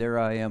name, there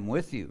I am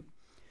with you.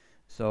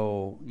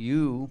 So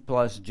you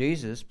plus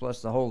Jesus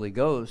plus the Holy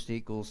Ghost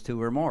equals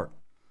 2 or more.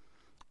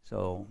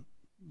 So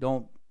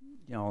don't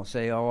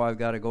say, I've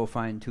got to go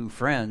find 2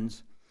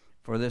 friends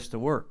for this to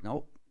work.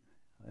 Nope.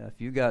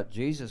 If you got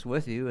Jesus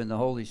with you and the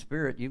Holy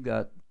Spirit, you've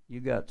got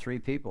 3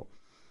 people.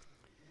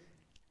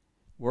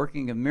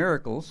 Working of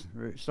miracles,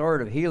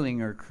 restorative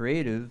healing or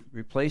creative,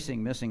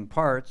 replacing missing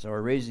parts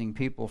or raising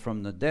people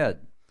from the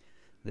dead.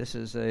 This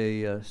is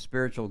a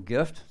spiritual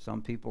gift.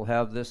 Some people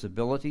have this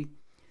ability.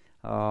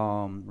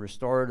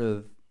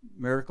 Restorative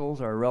miracles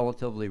are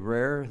relatively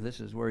rare. This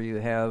is where you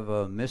have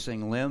a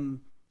missing limb,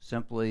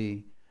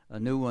 simply a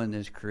new one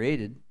is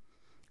created.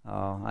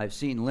 I've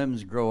seen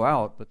limbs grow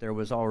out, but there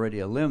was already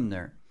a limb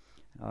there.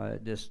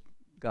 It just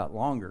got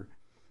longer,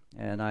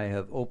 and I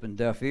have opened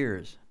deaf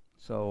ears.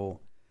 So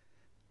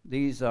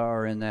these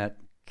are in that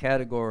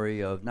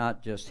category of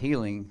not just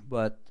healing,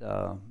 but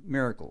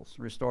miracles,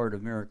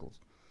 restorative miracles.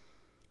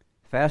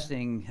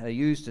 Fasting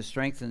used to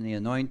strengthen the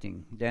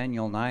anointing.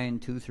 Daniel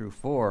 9:2 through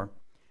 4.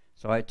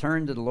 So I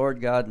turned to the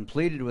Lord God and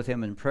pleaded with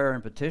him in prayer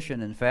and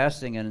petition and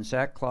fasting and in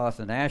sackcloth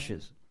and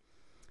ashes.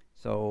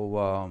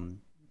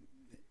 So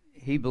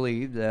he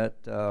believed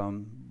that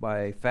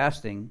by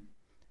fasting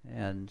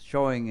and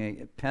showing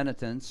a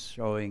penitence,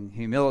 showing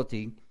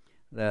humility,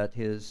 that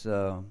his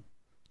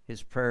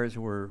prayers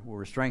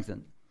were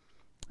strengthened.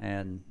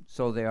 And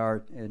so they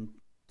are in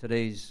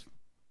today's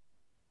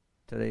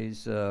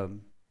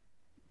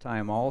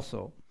time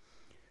also.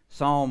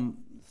 Psalm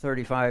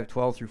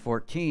 35:12 through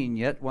 14,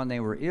 yet when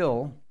they were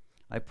ill,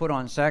 I put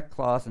on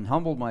sackcloth and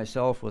humbled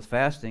myself with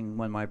fasting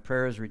when my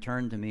prayers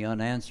returned to me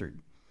unanswered.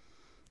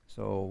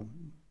 So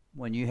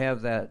when you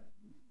have that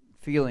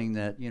feeling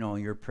that,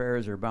 your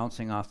prayers are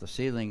bouncing off the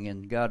ceiling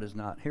and God is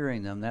not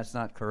hearing them, that's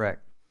not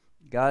correct.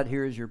 God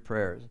hears your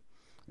prayers.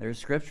 There's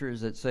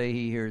scriptures that say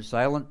he hears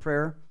silent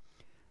prayer.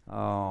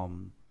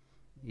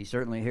 He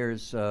certainly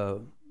hears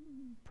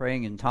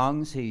praying in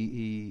tongues.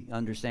 He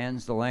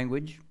understands the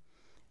language.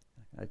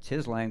 It's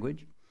his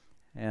language.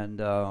 And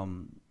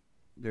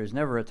there's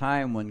never a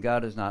time when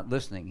God is not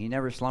listening. He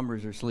never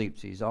slumbers or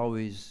sleeps. He's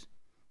always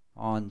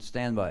on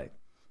standby.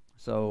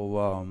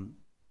 So,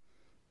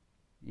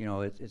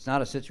 it's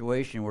not a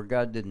situation where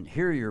God didn't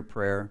hear your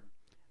prayer,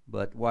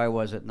 but why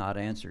was it not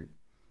answered?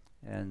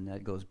 And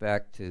that goes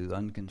back to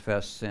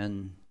unconfessed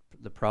sin,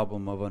 the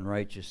problem of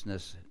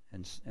unrighteousness,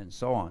 and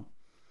so on.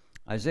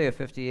 Isaiah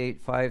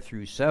 58:5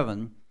 through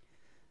 7,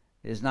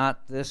 is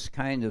not this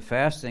kind of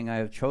fasting I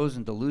have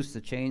chosen to loose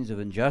the chains of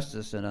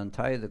injustice and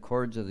untie the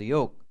cords of the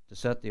yoke, to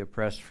set the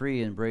oppressed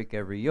free and break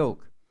every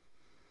yoke.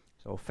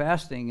 So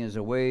fasting is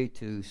a way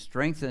to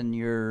strengthen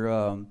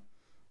your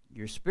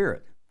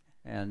spirit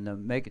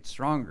and make it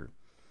stronger.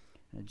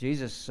 And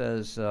Jesus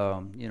says,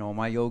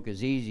 my yoke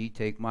is easy,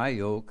 take my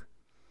yoke.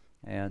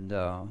 And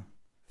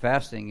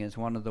fasting is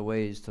one of the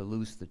ways to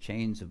loose the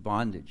chains of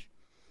bondage.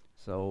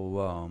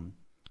 So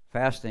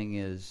fasting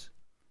is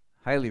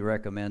highly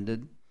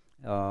recommended.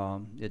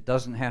 It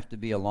doesn't have to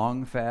be a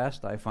long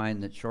fast. I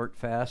find that short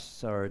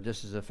fasts are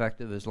just as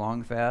effective as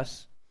long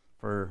fasts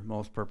for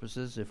most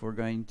purposes. If we're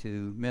going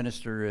to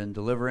minister in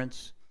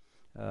deliverance,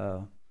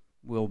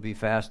 we'll be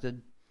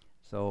fasted.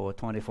 So a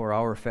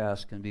 24-hour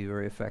fast can be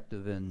very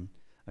effective in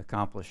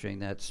accomplishing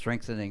that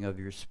strengthening of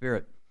your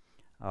spirit.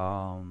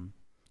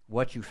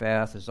 What you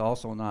fast is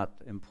also not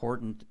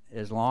important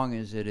as long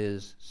as it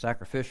is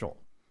sacrificial.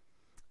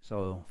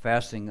 So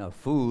fasting of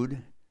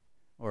food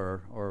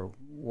or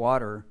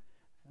water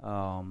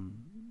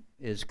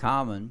is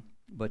common,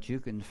 but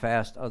you can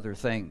fast other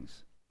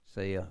things.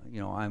 Say,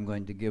 I'm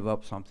going to give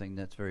up something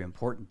that's very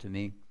important to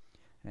me,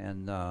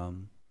 and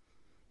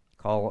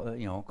call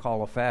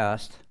a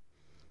fast.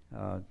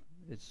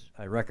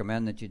 I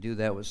recommend that you do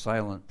that with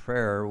silent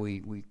prayer.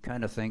 We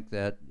kind of think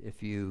that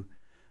if you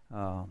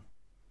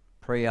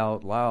pray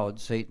out loud,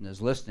 Satan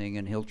is listening,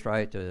 and he'll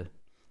try to,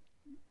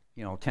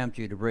 tempt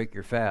you to break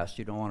your fast.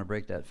 You don't want to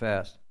break that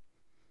fast.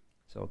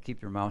 So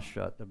keep your mouth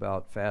shut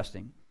about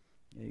fasting.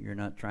 You're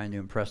not trying to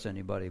impress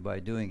anybody by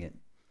doing it.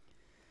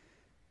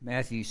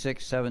 Matthew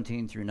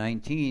 6:17 through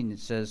 19, it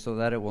says, so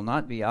that it will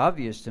not be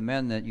obvious to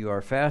men that you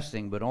are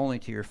fasting, but only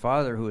to your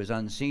Father who is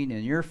unseen,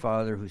 and your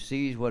Father who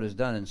sees what is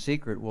done in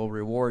secret will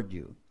reward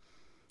you.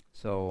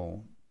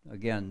 So,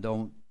 again,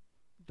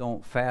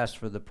 don't fast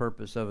for the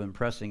purpose of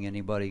impressing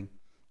anybody.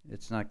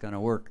 It's not going to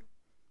work.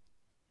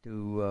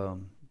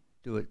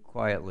 Do it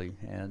quietly,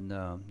 and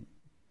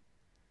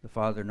the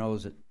Father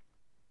knows it.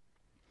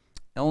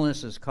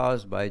 Illness is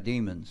caused by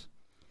demons.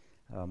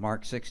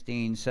 Mark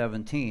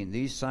 16:17.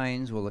 These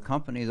signs will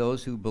accompany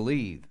those who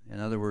believe. In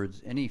other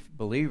words, any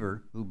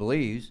believer who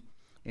believes,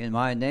 in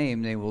my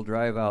name they will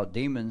drive out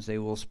demons, they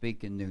will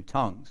speak in new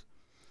tongues.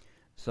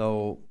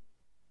 So,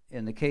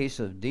 in the case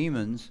of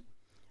demons,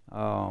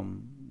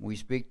 we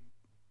speak,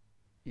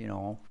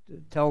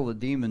 tell the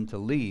demon to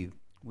leave.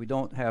 We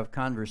don't have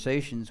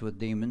conversations with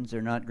demons.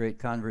 They're not great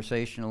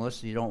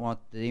conversationalists. You don't want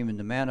the demon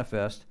to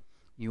manifest.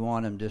 You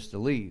want him just to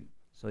leave.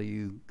 So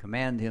you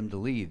command him to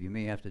leave. You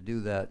may have to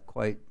do that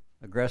quite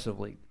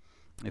aggressively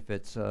if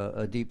it's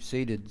a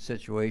deep-seated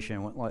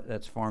situation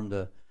that's formed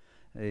a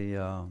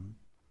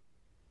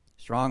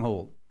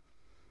stronghold.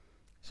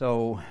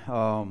 So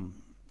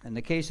in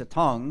the case of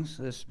tongues,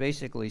 this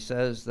basically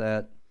says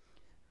that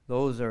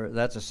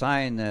that's a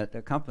sign that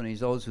accompanies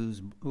those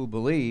who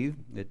believe.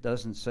 It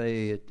doesn't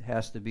say it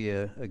has to be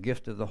a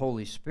gift of the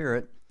Holy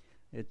Spirit.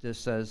 It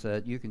just says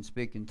that you can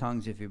speak in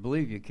tongues if you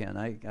believe you can.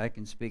 I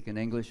can speak in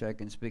English, I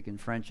can speak in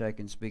French, I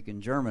can speak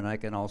in German, I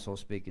can also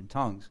speak in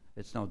tongues.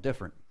 It's no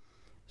different.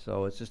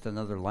 So it's just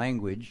another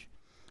language,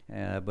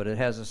 but it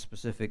has a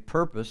specific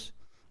purpose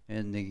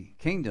in the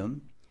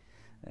kingdom,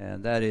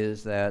 and that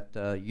is that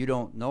you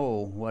don't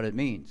know what it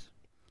means.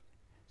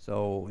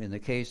 So in the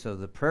case of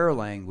the prayer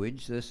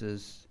language, this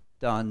is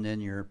done in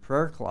your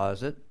prayer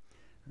closet.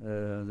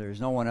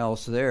 There's no one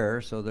else there,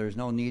 so there's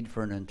no need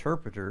for an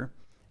interpreter.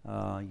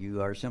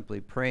 You are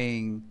simply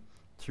praying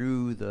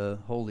through the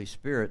Holy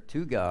Spirit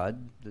to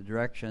God. The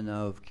direction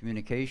of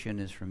communication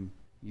is from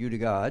you to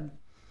God,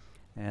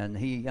 and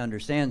He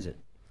understands it.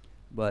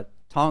 But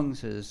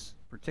tongues is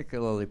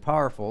particularly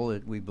powerful.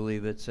 We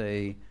believe it's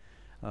a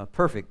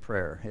perfect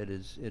prayer. It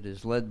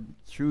is led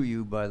through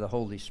you by the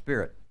Holy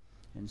Spirit.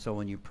 And so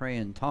when you pray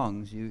in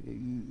tongues,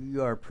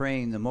 you are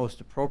praying the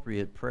most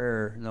appropriate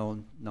prayer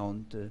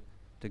known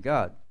to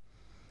God.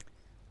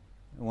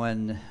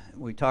 When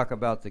we talk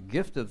about the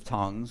gift of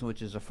tongues,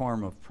 which is a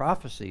form of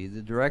prophecy,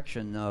 the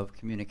direction of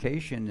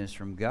communication is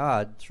from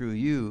God through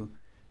you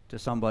to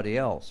somebody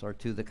else or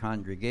to the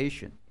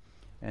congregation.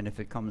 And if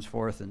it comes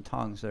forth in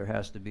tongues, there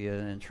has to be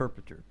an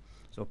interpreter.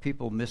 So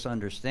people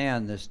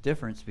misunderstand this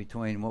difference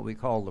between what we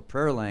call the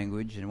prayer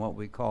language and what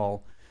we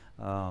call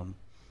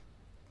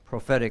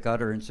prophetic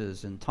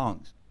utterances in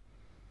tongues.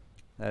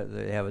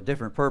 They have a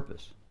different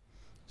purpose.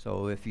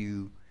 So if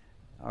you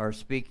are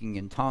speaking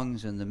in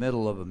tongues in the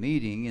middle of a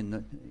meeting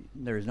and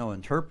there's no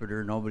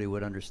interpreter, nobody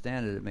would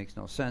understand it. It makes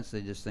no sense.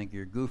 They just think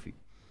you're goofy.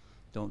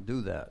 Don't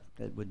do that.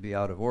 It would be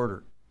out of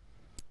order.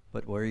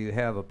 But where you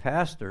have a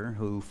pastor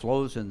who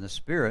flows in the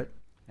Spirit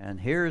and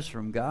hears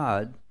from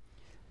God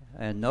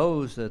and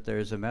knows that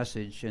there's a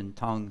message in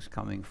tongues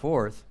coming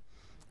forth,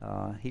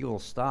 he will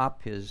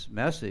stop his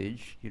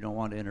message. You don't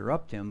want to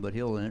interrupt him, but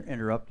he'll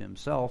interrupt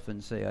himself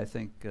and say, I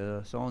think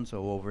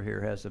so-and-so over here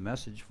has a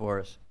message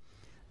for us.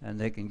 And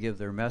they can give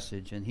their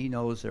message, and he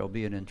knows there'll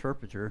be an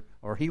interpreter,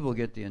 or he will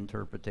get the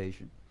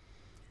interpretation.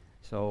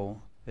 So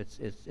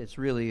it's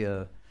really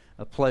a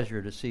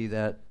pleasure to see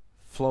that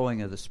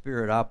flowing of the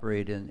Spirit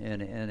operate in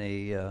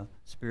a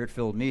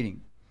Spirit-filled meeting.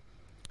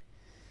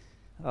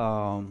 There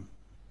are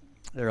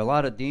a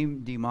lot of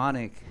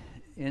demonic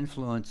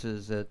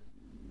influences that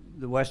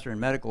the Western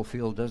medical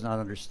field does not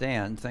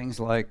understand. Things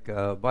like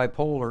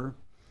bipolar,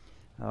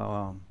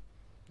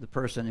 the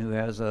person who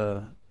has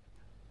a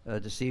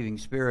deceiving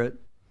spirit.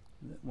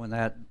 When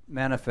that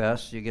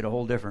manifests, you get a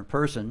whole different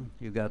person.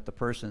 You've got the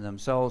person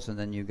themselves, and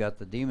then you've got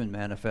the demon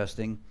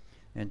manifesting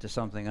into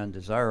something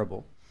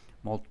undesirable.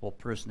 Multiple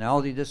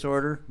personality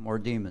disorder, more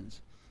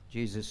demons.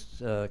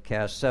 Jesus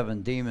cast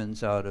 7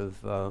 demons out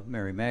of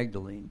Mary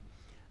Magdalene.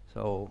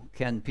 So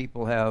can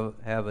people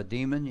have a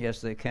demon? Yes,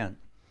 they can.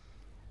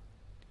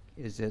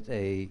 Is it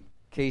a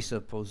case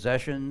of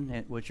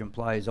possession, which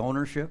implies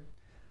ownership?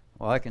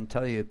 Well, I can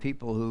tell you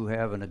people who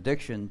have an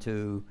addiction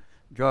to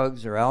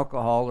drugs or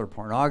alcohol or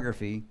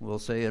pornography will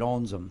say it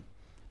owns them.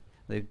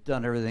 They've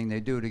done everything they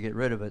do to get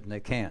rid of it, and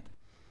they can't.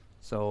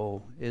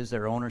 So is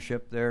there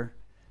ownership there?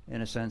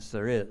 In a sense,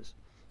 there is.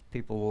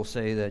 People will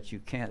say that you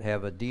can't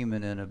have a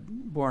demon in a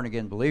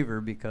born-again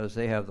believer because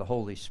they have the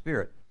Holy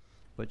Spirit.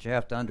 But you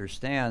have to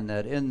understand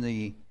that in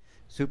the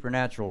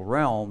supernatural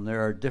realm,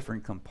 there are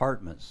different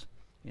compartments.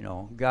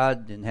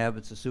 God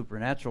inhabits the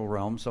supernatural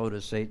realm, so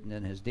does Satan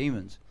and his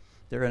demons.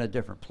 They're in a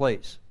different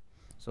place.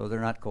 So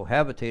they're not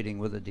cohabitating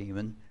with a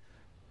demon.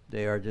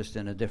 They are just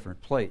in a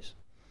different place.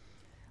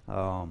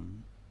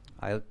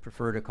 I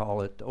prefer to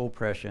call it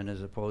oppression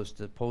as opposed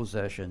to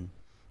possession,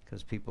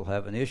 because people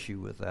have an issue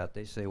with that.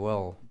 They say,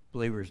 well,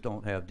 believers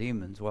don't have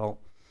demons. Well,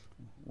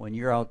 when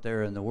you're out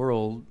there in the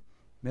world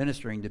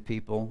ministering to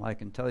people, I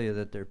can tell you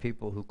that there are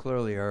people who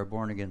clearly are a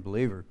born-again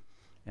believer,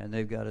 and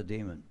they've got a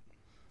demon.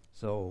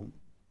 So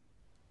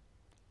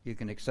you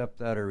can accept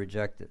that or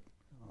reject it.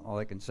 All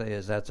I can say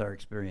is that's our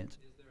experience. Is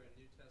there a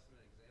New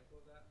Testament example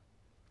of that,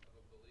 of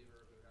a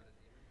believer who had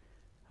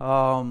a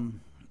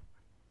demon?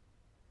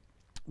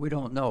 We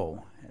don't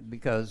know,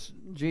 because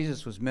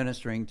Jesus was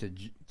ministering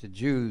to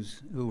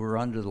Jews who were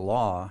under the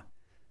law.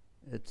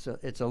 It's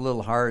a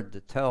little hard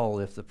to tell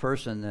if the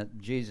person that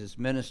Jesus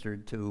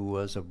ministered to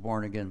was a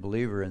born-again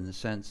believer in the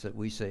sense that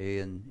we say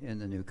in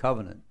the New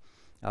Covenant.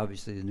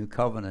 Obviously, the New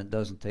Covenant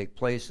doesn't take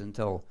place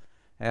until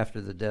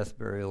after the death,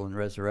 burial, and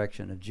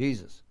resurrection of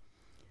Jesus.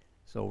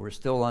 So we're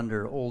still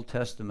under Old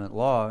Testament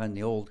law and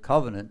the Old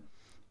Covenant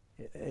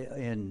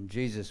in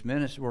Jesus'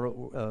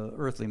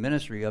 earthly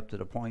ministry up to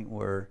the point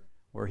where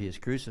he is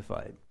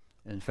crucified.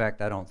 In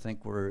fact, I don't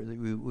think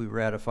we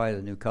ratify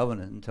the New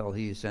Covenant until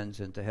he ascends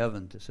into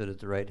heaven to sit at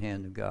the right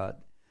hand of God.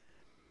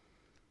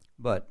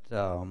 But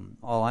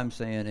all I'm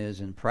saying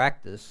is, in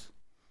practice,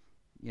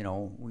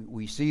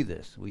 we see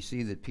this. We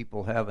see that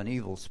people have an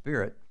evil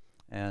spirit,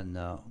 and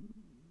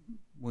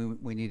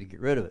we need to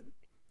get rid of it.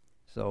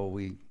 So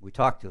we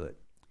talk to it.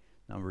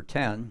 Number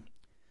 10,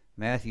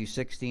 Matthew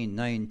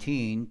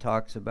 16:19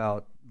 talks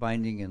about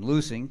binding and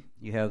loosing.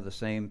 You have the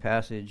same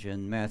passage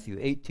in Matthew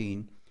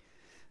 18.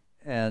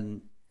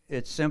 And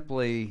it's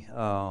simply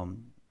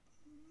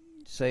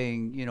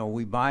saying,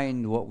 we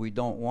bind what we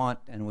don't want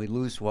and we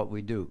loose what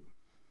we do.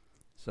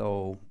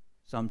 So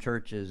some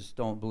churches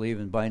don't believe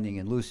in binding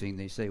and loosing.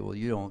 They say, well,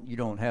 you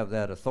don't have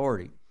that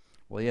authority.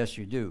 Well, yes,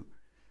 you do.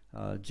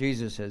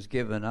 Jesus has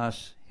given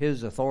us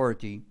his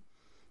authority.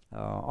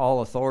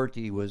 All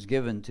authority was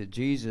given to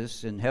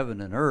Jesus in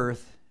heaven and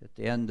earth at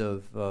the end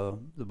of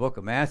the book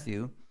of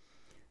Matthew,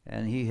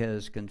 and he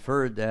has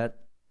conferred that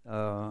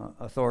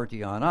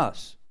authority on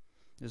us.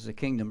 This is a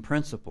kingdom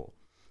principle.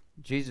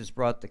 Jesus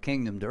brought the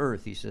kingdom to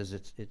earth. He says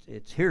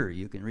it's here.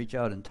 You can reach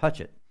out and touch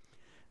it.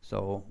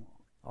 So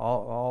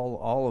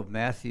all of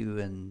Matthew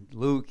and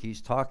Luke,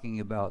 he's talking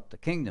about the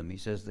kingdom. He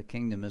says the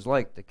kingdom is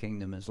like.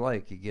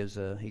 He gives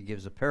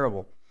a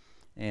parable,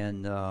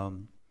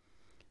 and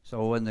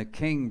so when the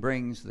king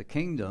brings the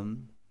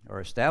kingdom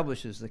or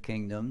establishes the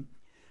kingdom,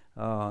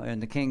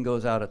 and the king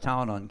goes out of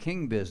town on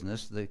king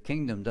business, the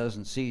kingdom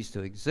doesn't cease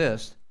to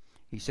exist.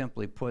 He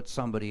simply puts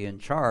somebody in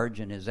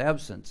charge in his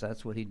absence.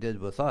 That's what he did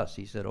with us.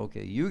 He said,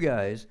 okay, you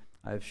guys,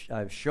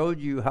 I've showed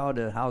you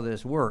how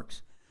this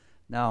works.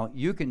 Now,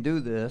 you can do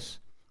this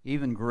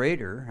even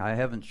greater. I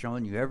haven't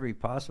shown you every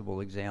possible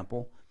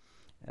example.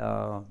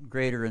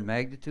 Greater in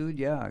magnitude,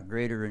 yeah.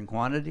 Greater in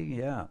quantity,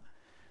 yeah.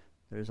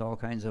 There's all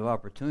kinds of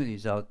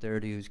opportunities out there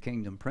to use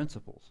kingdom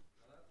principles.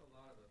 Well, that's a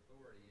lot of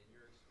authority. In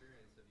your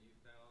experience, have you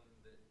found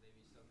that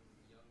maybe some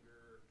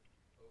younger,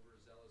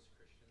 overzealous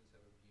Christians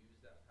have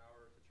abused that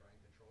power to try and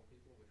control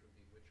people, which would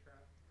be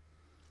witchcraft?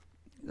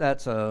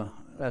 That's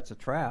a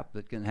trap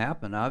that can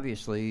happen.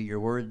 Obviously, your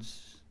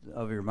words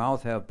of your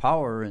mouth have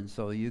power, and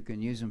so you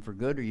can use them for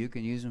good or you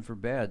can use them for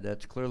bad.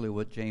 That's clearly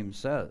what James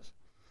says.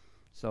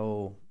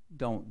 So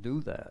don't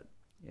do that.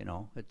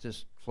 It's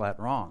just flat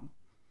wrong.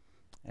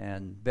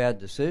 And bad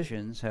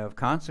decisions have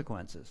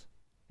consequences.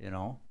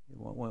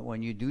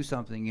 When you do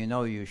something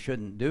you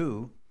shouldn't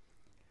do,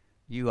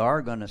 you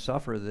are going to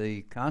suffer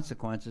the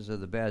consequences of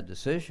the bad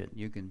decision.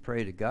 You can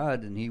pray to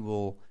God and he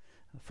will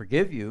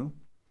forgive you,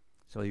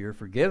 so you're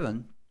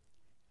forgiven,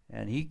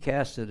 and he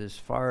casts it as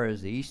far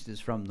as the east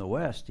is from the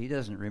west. He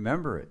doesn't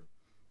remember it,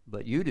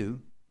 but you do.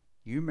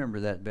 You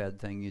remember that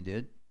bad thing you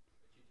did.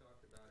 But you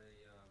talked about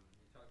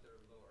you talked a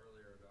little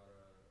earlier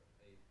about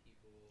a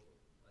people,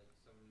 like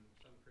some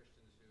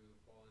Christians who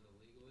fall into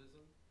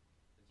legalism.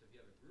 And so if you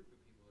have a group of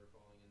people that are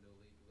falling into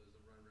legalism,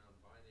 run around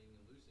binding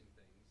and loosing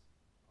things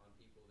on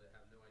people that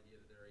have no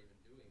idea that they're even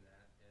doing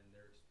that, and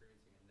they're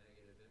experiencing a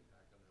negative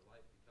impact on their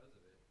life because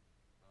of it,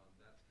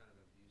 that's kind of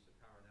abuse of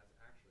power, and that's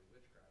actually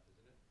witchcraft,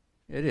 isn't it?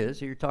 It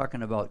is. You're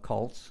talking about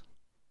cults.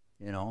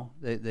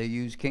 They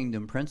use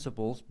kingdom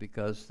principles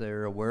because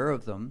they're aware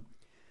of them.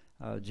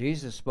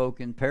 Jesus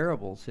spoke in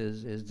parables.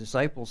 His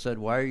disciples said,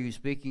 why are you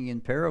speaking in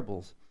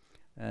parables?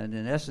 And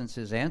in essence,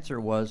 his answer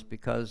was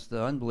because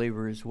the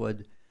unbelievers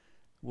would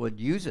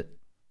use it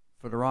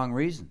for the wrong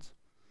reasons.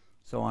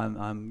 So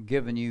I'm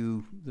giving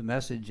you the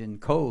message in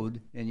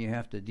code, and you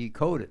have to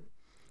decode it.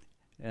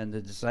 And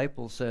the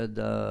disciples said,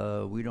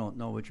 we don't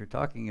know what you're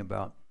talking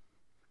about.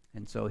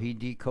 And so he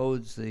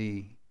decodes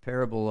the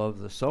parable of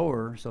the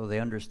sower, so they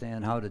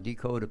understand how to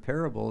decode a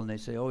parable, and they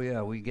say, oh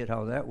yeah, we get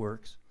how that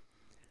works.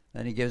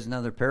 Then he gives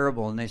another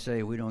parable, and they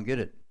say, we don't get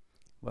it.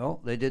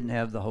 Well, they didn't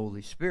have the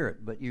Holy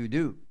Spirit, but you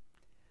do.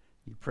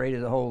 You pray to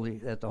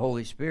that the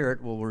Holy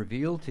Spirit will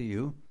reveal to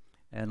you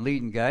and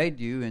lead and guide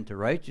you into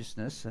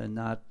righteousness and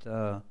not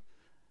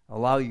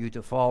allow you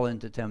to fall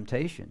into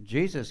temptation.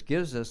 Jesus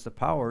gives us the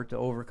power to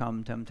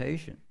overcome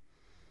temptation.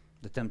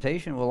 The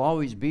temptation will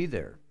always be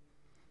there.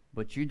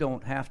 but you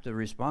don't have to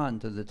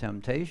respond to the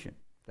temptation.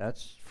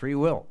 That's free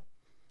will.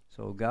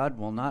 So God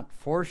will not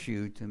force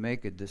you to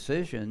make a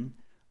decision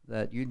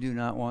that you do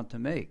not want to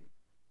make,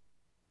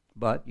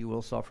 but you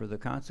will suffer the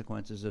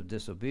consequences of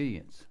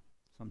disobedience.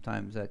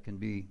 Sometimes that can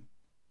be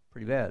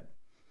pretty bad.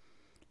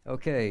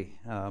 Okay,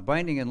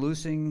 binding and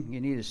loosing,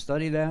 you need to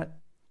study that.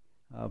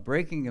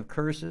 Breaking of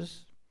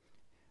curses,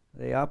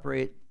 they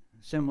operate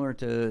similar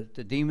to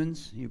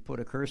demons. You put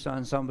a curse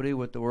on somebody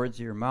with the words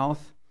of your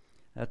mouth.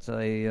 That's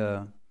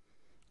a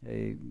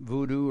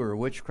voodoo or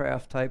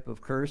witchcraft type of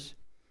curse.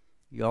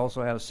 You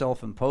also have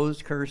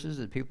self-imposed curses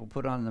that people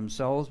put on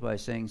themselves by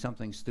saying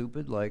something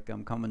stupid like,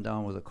 I'm coming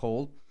down with a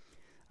cold.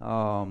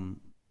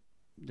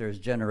 There's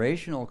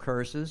generational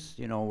curses,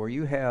 where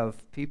you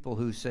have people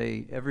who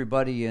say,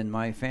 everybody in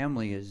my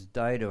family has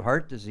died of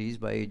heart disease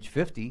by age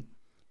 50.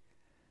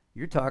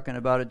 You're talking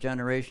about a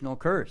generational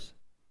curse.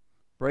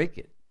 Break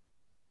it.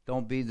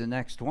 Don't be the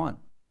next one.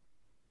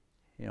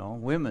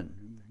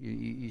 Women,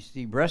 you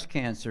see breast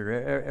cancer.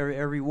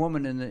 Every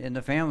woman in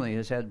the family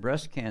has had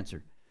breast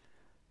cancer.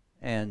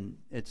 And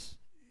it's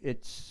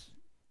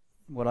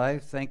what I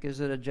think is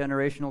a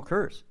generational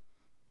curse.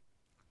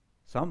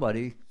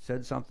 Somebody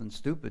said something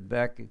stupid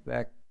back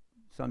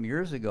some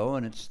years ago,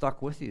 and it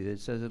stuck with you. It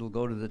says it'll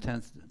go to the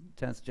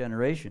 10th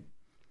generation.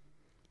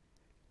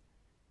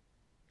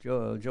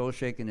 Joe's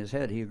shaking his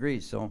head. He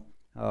agrees. So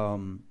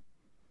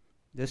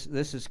this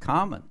is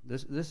common.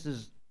 This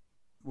is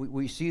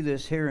we see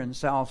this here in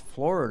South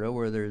Florida,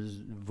 where there's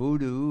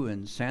voodoo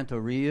and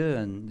Santeria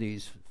and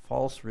these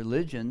false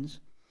religions.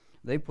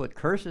 They put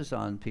curses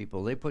on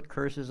people. They put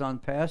curses on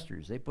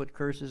pastors. They put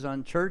curses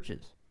on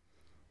churches.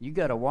 You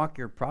got to walk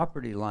your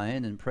property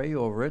line and pray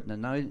over it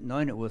and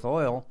anoint it with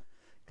oil,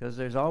 because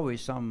there's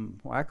always some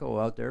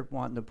wacko out there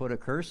wanting to put a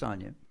curse on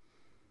you.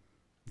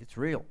 It's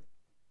real.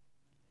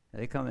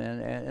 They come in,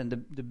 and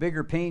the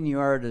bigger pain you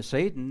are to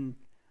Satan,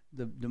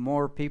 the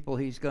more people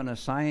he's going to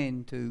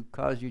assign to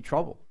cause you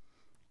trouble.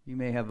 You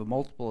may have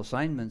multiple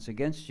assignments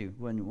against you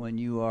when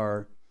you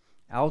are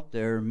out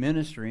there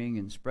ministering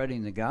and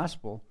spreading the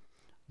gospel.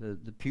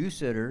 The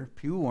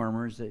pew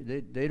warmers,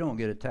 they don't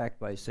get attacked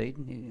by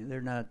Satan.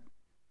 They're not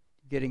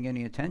getting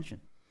any attention.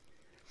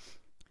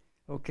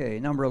 Okay,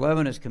 number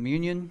 11 is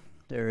communion.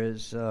 There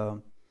is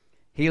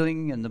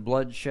healing in the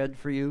blood shed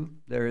for you.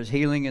 There is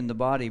healing in the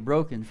body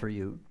broken for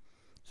you.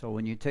 So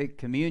when you take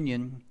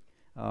communion,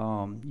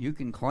 you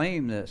can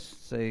claim this.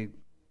 Say,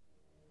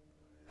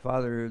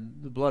 Father,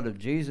 the blood of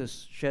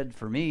Jesus shed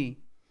for me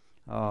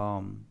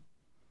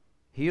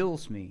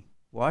heals me,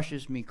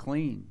 washes me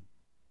clean.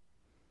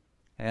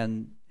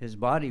 And his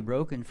body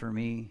broken for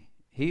me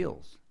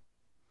heals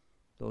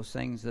those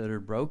things that are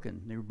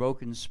broken. They're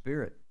broken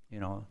spirit.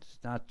 It's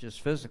not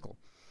just physical.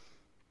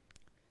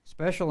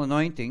 Special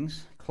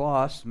anointings,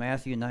 cloths,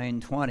 Matthew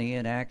 9:20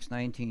 and Acts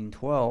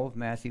 19:12,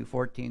 Matthew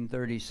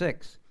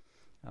 14:36.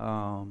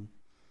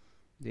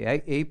 The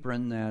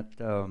apron that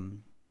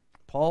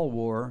Paul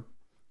wore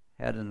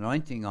had an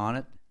anointing on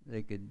it.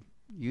 They could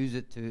use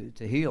it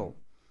to heal.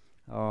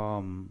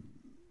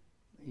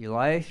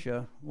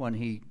 Elisha, when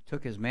he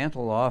took his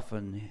mantle off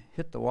and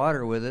hit the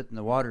water with it, and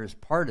the water is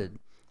parted,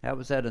 that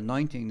was that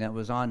anointing that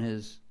was on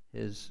his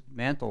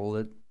mantle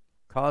that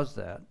caused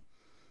that.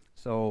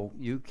 So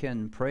you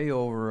can pray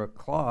over a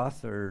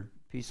cloth or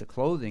piece of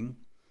clothing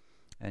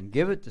and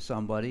give it to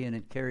somebody, and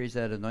it carries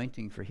that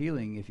anointing for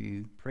healing if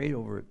you prayed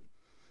over it.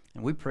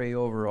 And we pray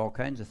over all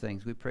kinds of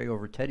things. We pray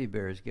over teddy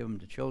bears, give them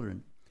to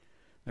children.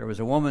 There was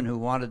a woman who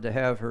wanted to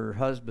have her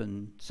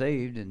husband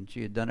saved, and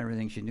she had done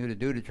everything she knew to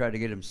do to try to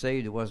get him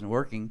saved. It wasn't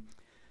working.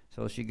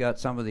 So she got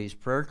some of these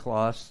prayer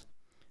cloths,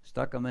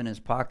 stuck them in his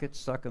pocket,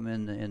 stuck them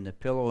in the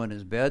pillow in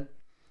his bed,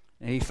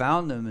 and he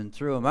found them and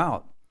threw them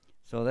out.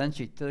 So then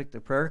she took the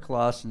prayer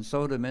cloths and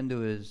sewed them into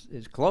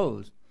his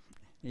clothes.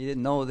 He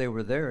didn't know they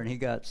were there, and he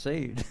got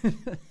saved.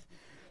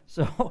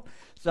 So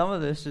some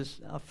of this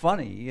is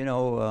funny.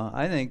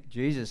 I think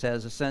Jesus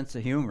has a sense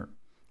of humor.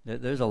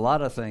 There's a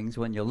lot of things,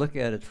 when you look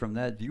at it from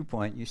that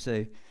viewpoint, you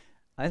say,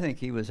 I think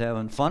he was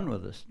having fun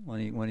with us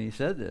when he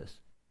said this.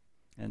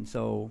 And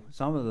so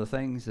some of the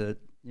things that,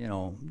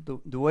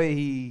 the way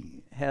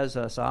he has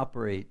us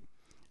operate,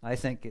 I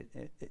think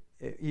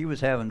he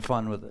was having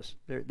fun with us.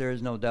 There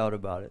is no doubt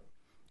about it.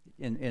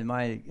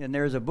 And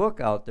there's a book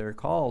out there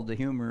called The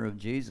Humor of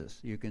Jesus.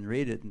 You can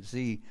read it and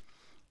see,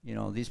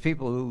 these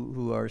people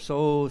who are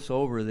so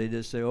sober, they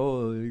just say,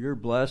 oh, you're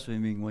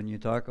blaspheming when you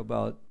talk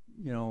about,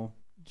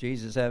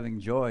 Jesus having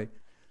joy.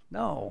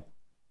 No,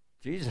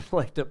 Jesus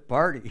liked to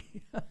party.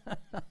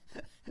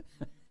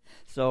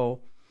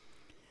 So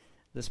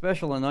the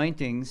special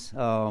anointings,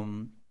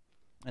 in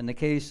the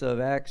case of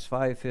Acts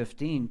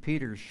 5:15,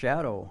 Peter's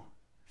shadow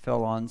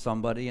fell on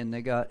somebody and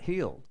they got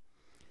healed.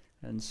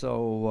 And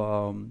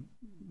so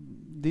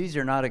these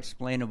are not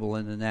explainable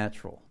in the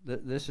natural.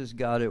 This is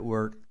God at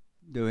work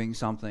doing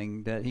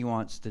something that he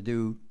wants to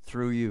do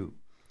through you.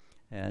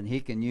 And he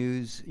can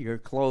use your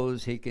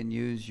clothes, he can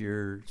use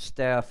your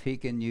staff, he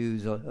can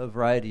use a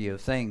variety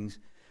of things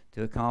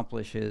to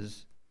accomplish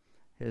his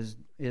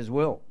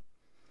will.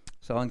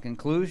 So in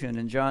conclusion,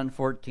 in John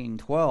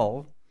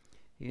 14:12,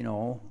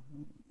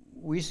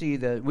 we see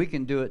that we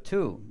can do it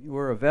too.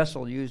 We're a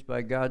vessel used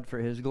by God for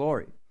His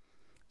glory.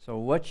 So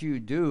what you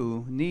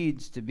do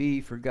needs to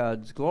be for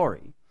God's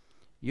glory.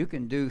 You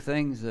can do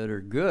things that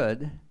are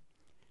good.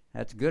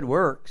 That's good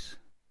works.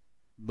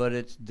 But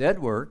it's dead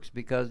works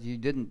because you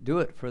didn't do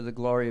it for the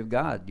glory of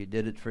God. You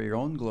did it for your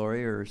own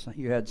glory, or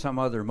you had some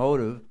other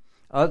motive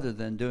other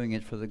than doing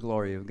it for the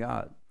glory of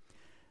God.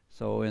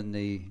 So in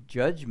the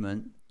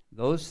judgment,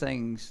 those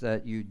things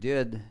that you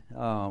did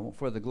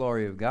for the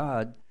glory of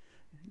God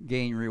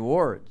gain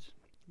rewards,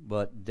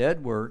 but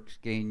dead works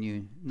gain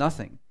you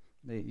nothing.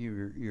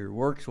 Your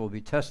works will be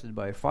tested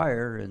by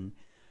fire, and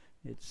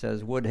it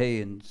says wood,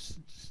 hay, and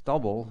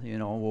stubble,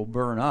 will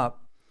burn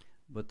up,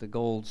 but the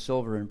gold,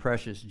 silver, and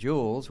precious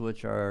jewels,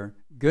 which are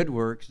good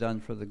works done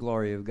for the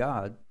glory of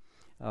God,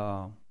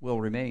 will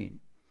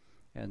remain.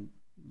 And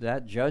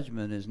that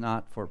judgment is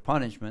not for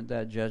punishment.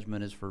 That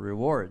judgment is for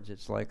rewards.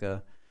 It's like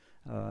a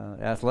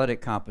athletic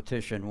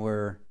competition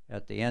where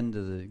at the end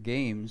of the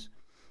games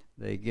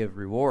they give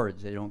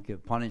rewards. They don't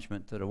give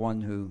punishment to the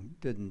one who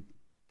didn't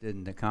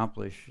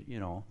accomplish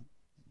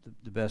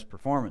the best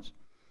performance.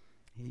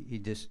 He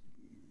just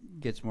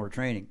gets more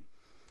training.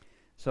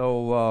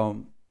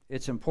 So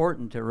it's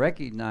important to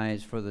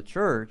recognize for the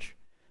church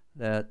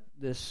that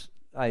this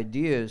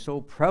idea is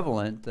so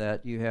prevalent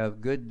that you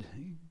have good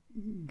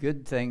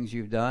things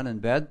you've done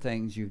and bad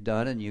things you've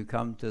done, and you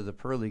come to the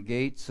pearly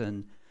gates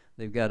and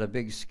they've got a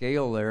big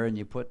scale there, and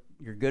you put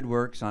your good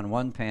works on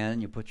one pan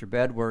and you put your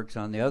bad works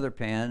on the other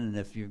pan, and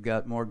if you've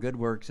got more good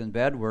works than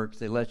bad works,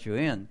 they let you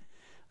in.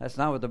 That's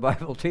not what the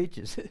Bible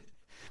teaches.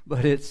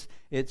 But it's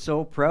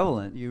so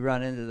prevalent. You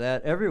run into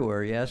that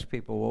everywhere. You ask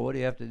people, well, what do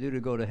you have to do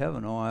to go to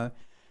heaven? Oh,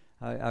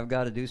 I've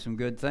got to do some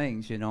good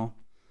things,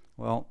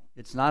 Well,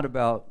 it's not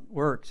about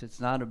works.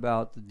 It's not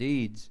about the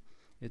deeds.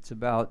 It's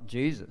about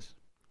Jesus.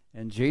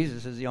 And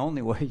Jesus is the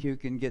only way you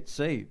can get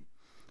saved.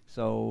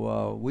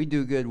 So we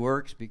do good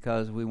works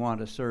because we want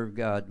to serve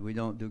God. We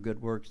don't do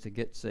good works to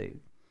get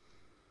saved.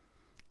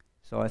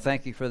 So I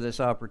thank you for this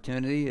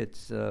opportunity.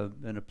 It's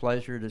been a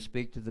pleasure to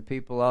speak to the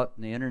people out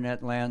in the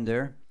internet land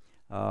there.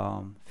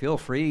 Feel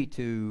free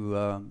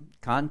to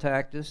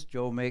contact us.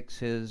 Joe makes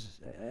his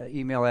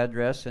email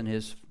address and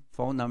his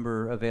phone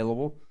number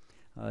available.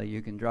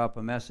 You can drop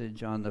a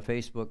message on the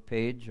Facebook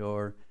page,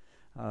 or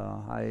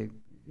I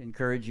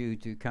encourage you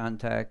to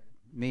contact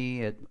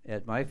me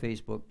at my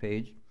Facebook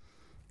page.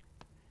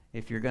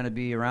 If you're going to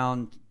be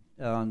around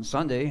on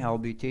Sunday, I'll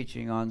be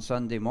teaching on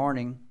Sunday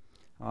morning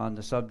on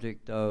the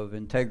subject of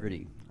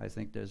integrity. I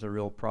think there's a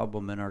real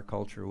problem in our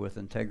culture with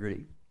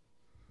integrity.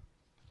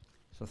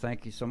 So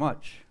thank you so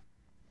much.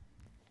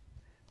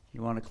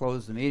 You want to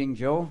close the meeting,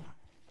 Joe?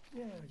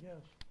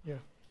 Yeah.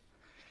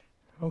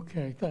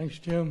 Okay, thanks,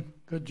 Jim.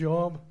 Good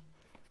job.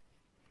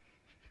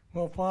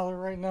 Well, Father,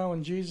 right now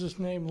in Jesus'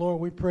 name, Lord,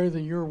 we pray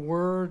that your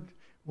word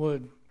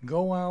would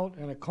go out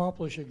and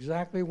accomplish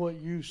exactly what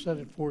you set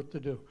it forth to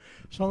do.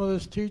 Some of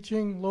this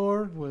teaching,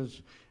 Lord,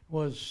 was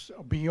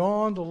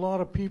beyond a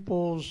lot of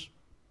people's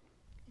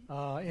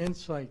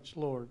insights,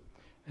 Lord.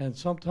 And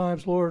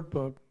sometimes, Lord,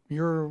 but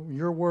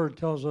your word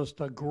tells us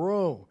to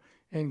grow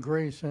in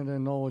grace and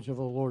in knowledge of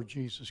the Lord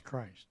Jesus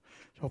Christ.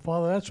 So,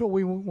 Father, that's what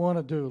we want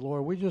to do,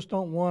 Lord. We just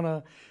don't want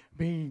to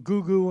be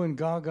goo-goo and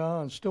gaga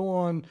and still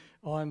on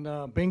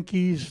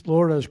binkies,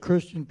 Lord, as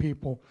Christian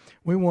people.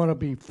 We want to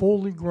be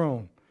fully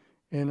grown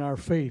in our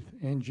faith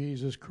in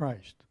Jesus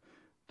Christ,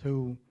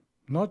 to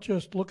not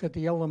just look at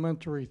the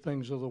elementary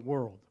things of the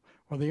world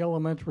or the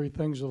elementary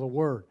things of the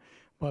Word,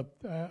 but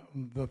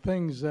the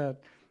things that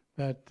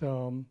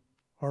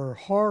are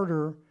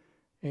harder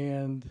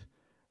and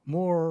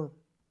more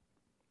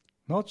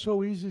not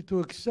so easy to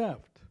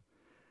accept.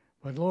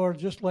 But Lord,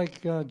 just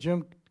like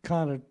Jim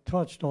kind of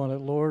touched on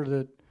it,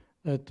 Lord,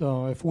 that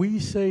if we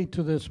say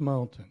to this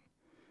mountain,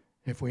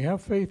 if we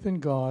have faith in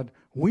God,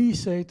 we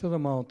say to the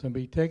mountain,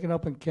 be taken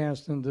up and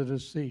cast into the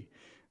sea.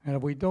 And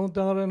if we don't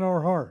doubt in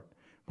our heart,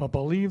 but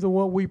believe that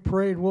what we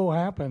prayed will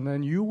happen,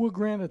 then you will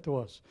grant it to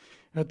us.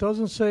 It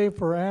doesn't say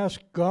for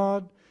ask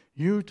God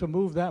you to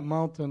move that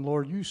mountain,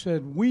 Lord. You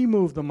said we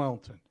move the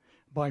mountain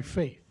by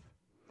faith.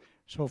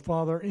 So,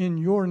 Father, in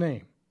your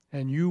name,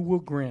 and you will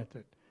grant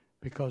it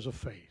because of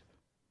faith.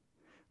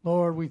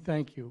 Lord, we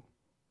thank you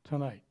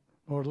tonight.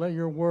 Lord, let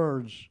your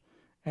words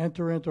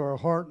enter into our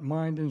heart,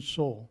 mind, and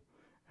soul,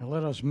 and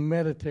let us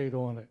meditate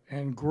on it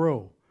and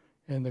grow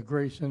in the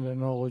grace and the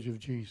knowledge of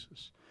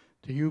Jesus.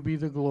 To you be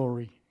the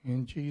glory.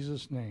 In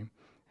Jesus' name,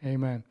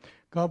 amen.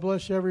 God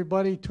bless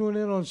everybody. Tune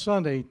in on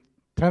Sunday,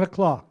 10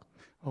 o'clock.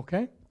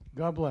 Okay?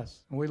 God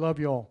bless. And we love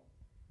you all.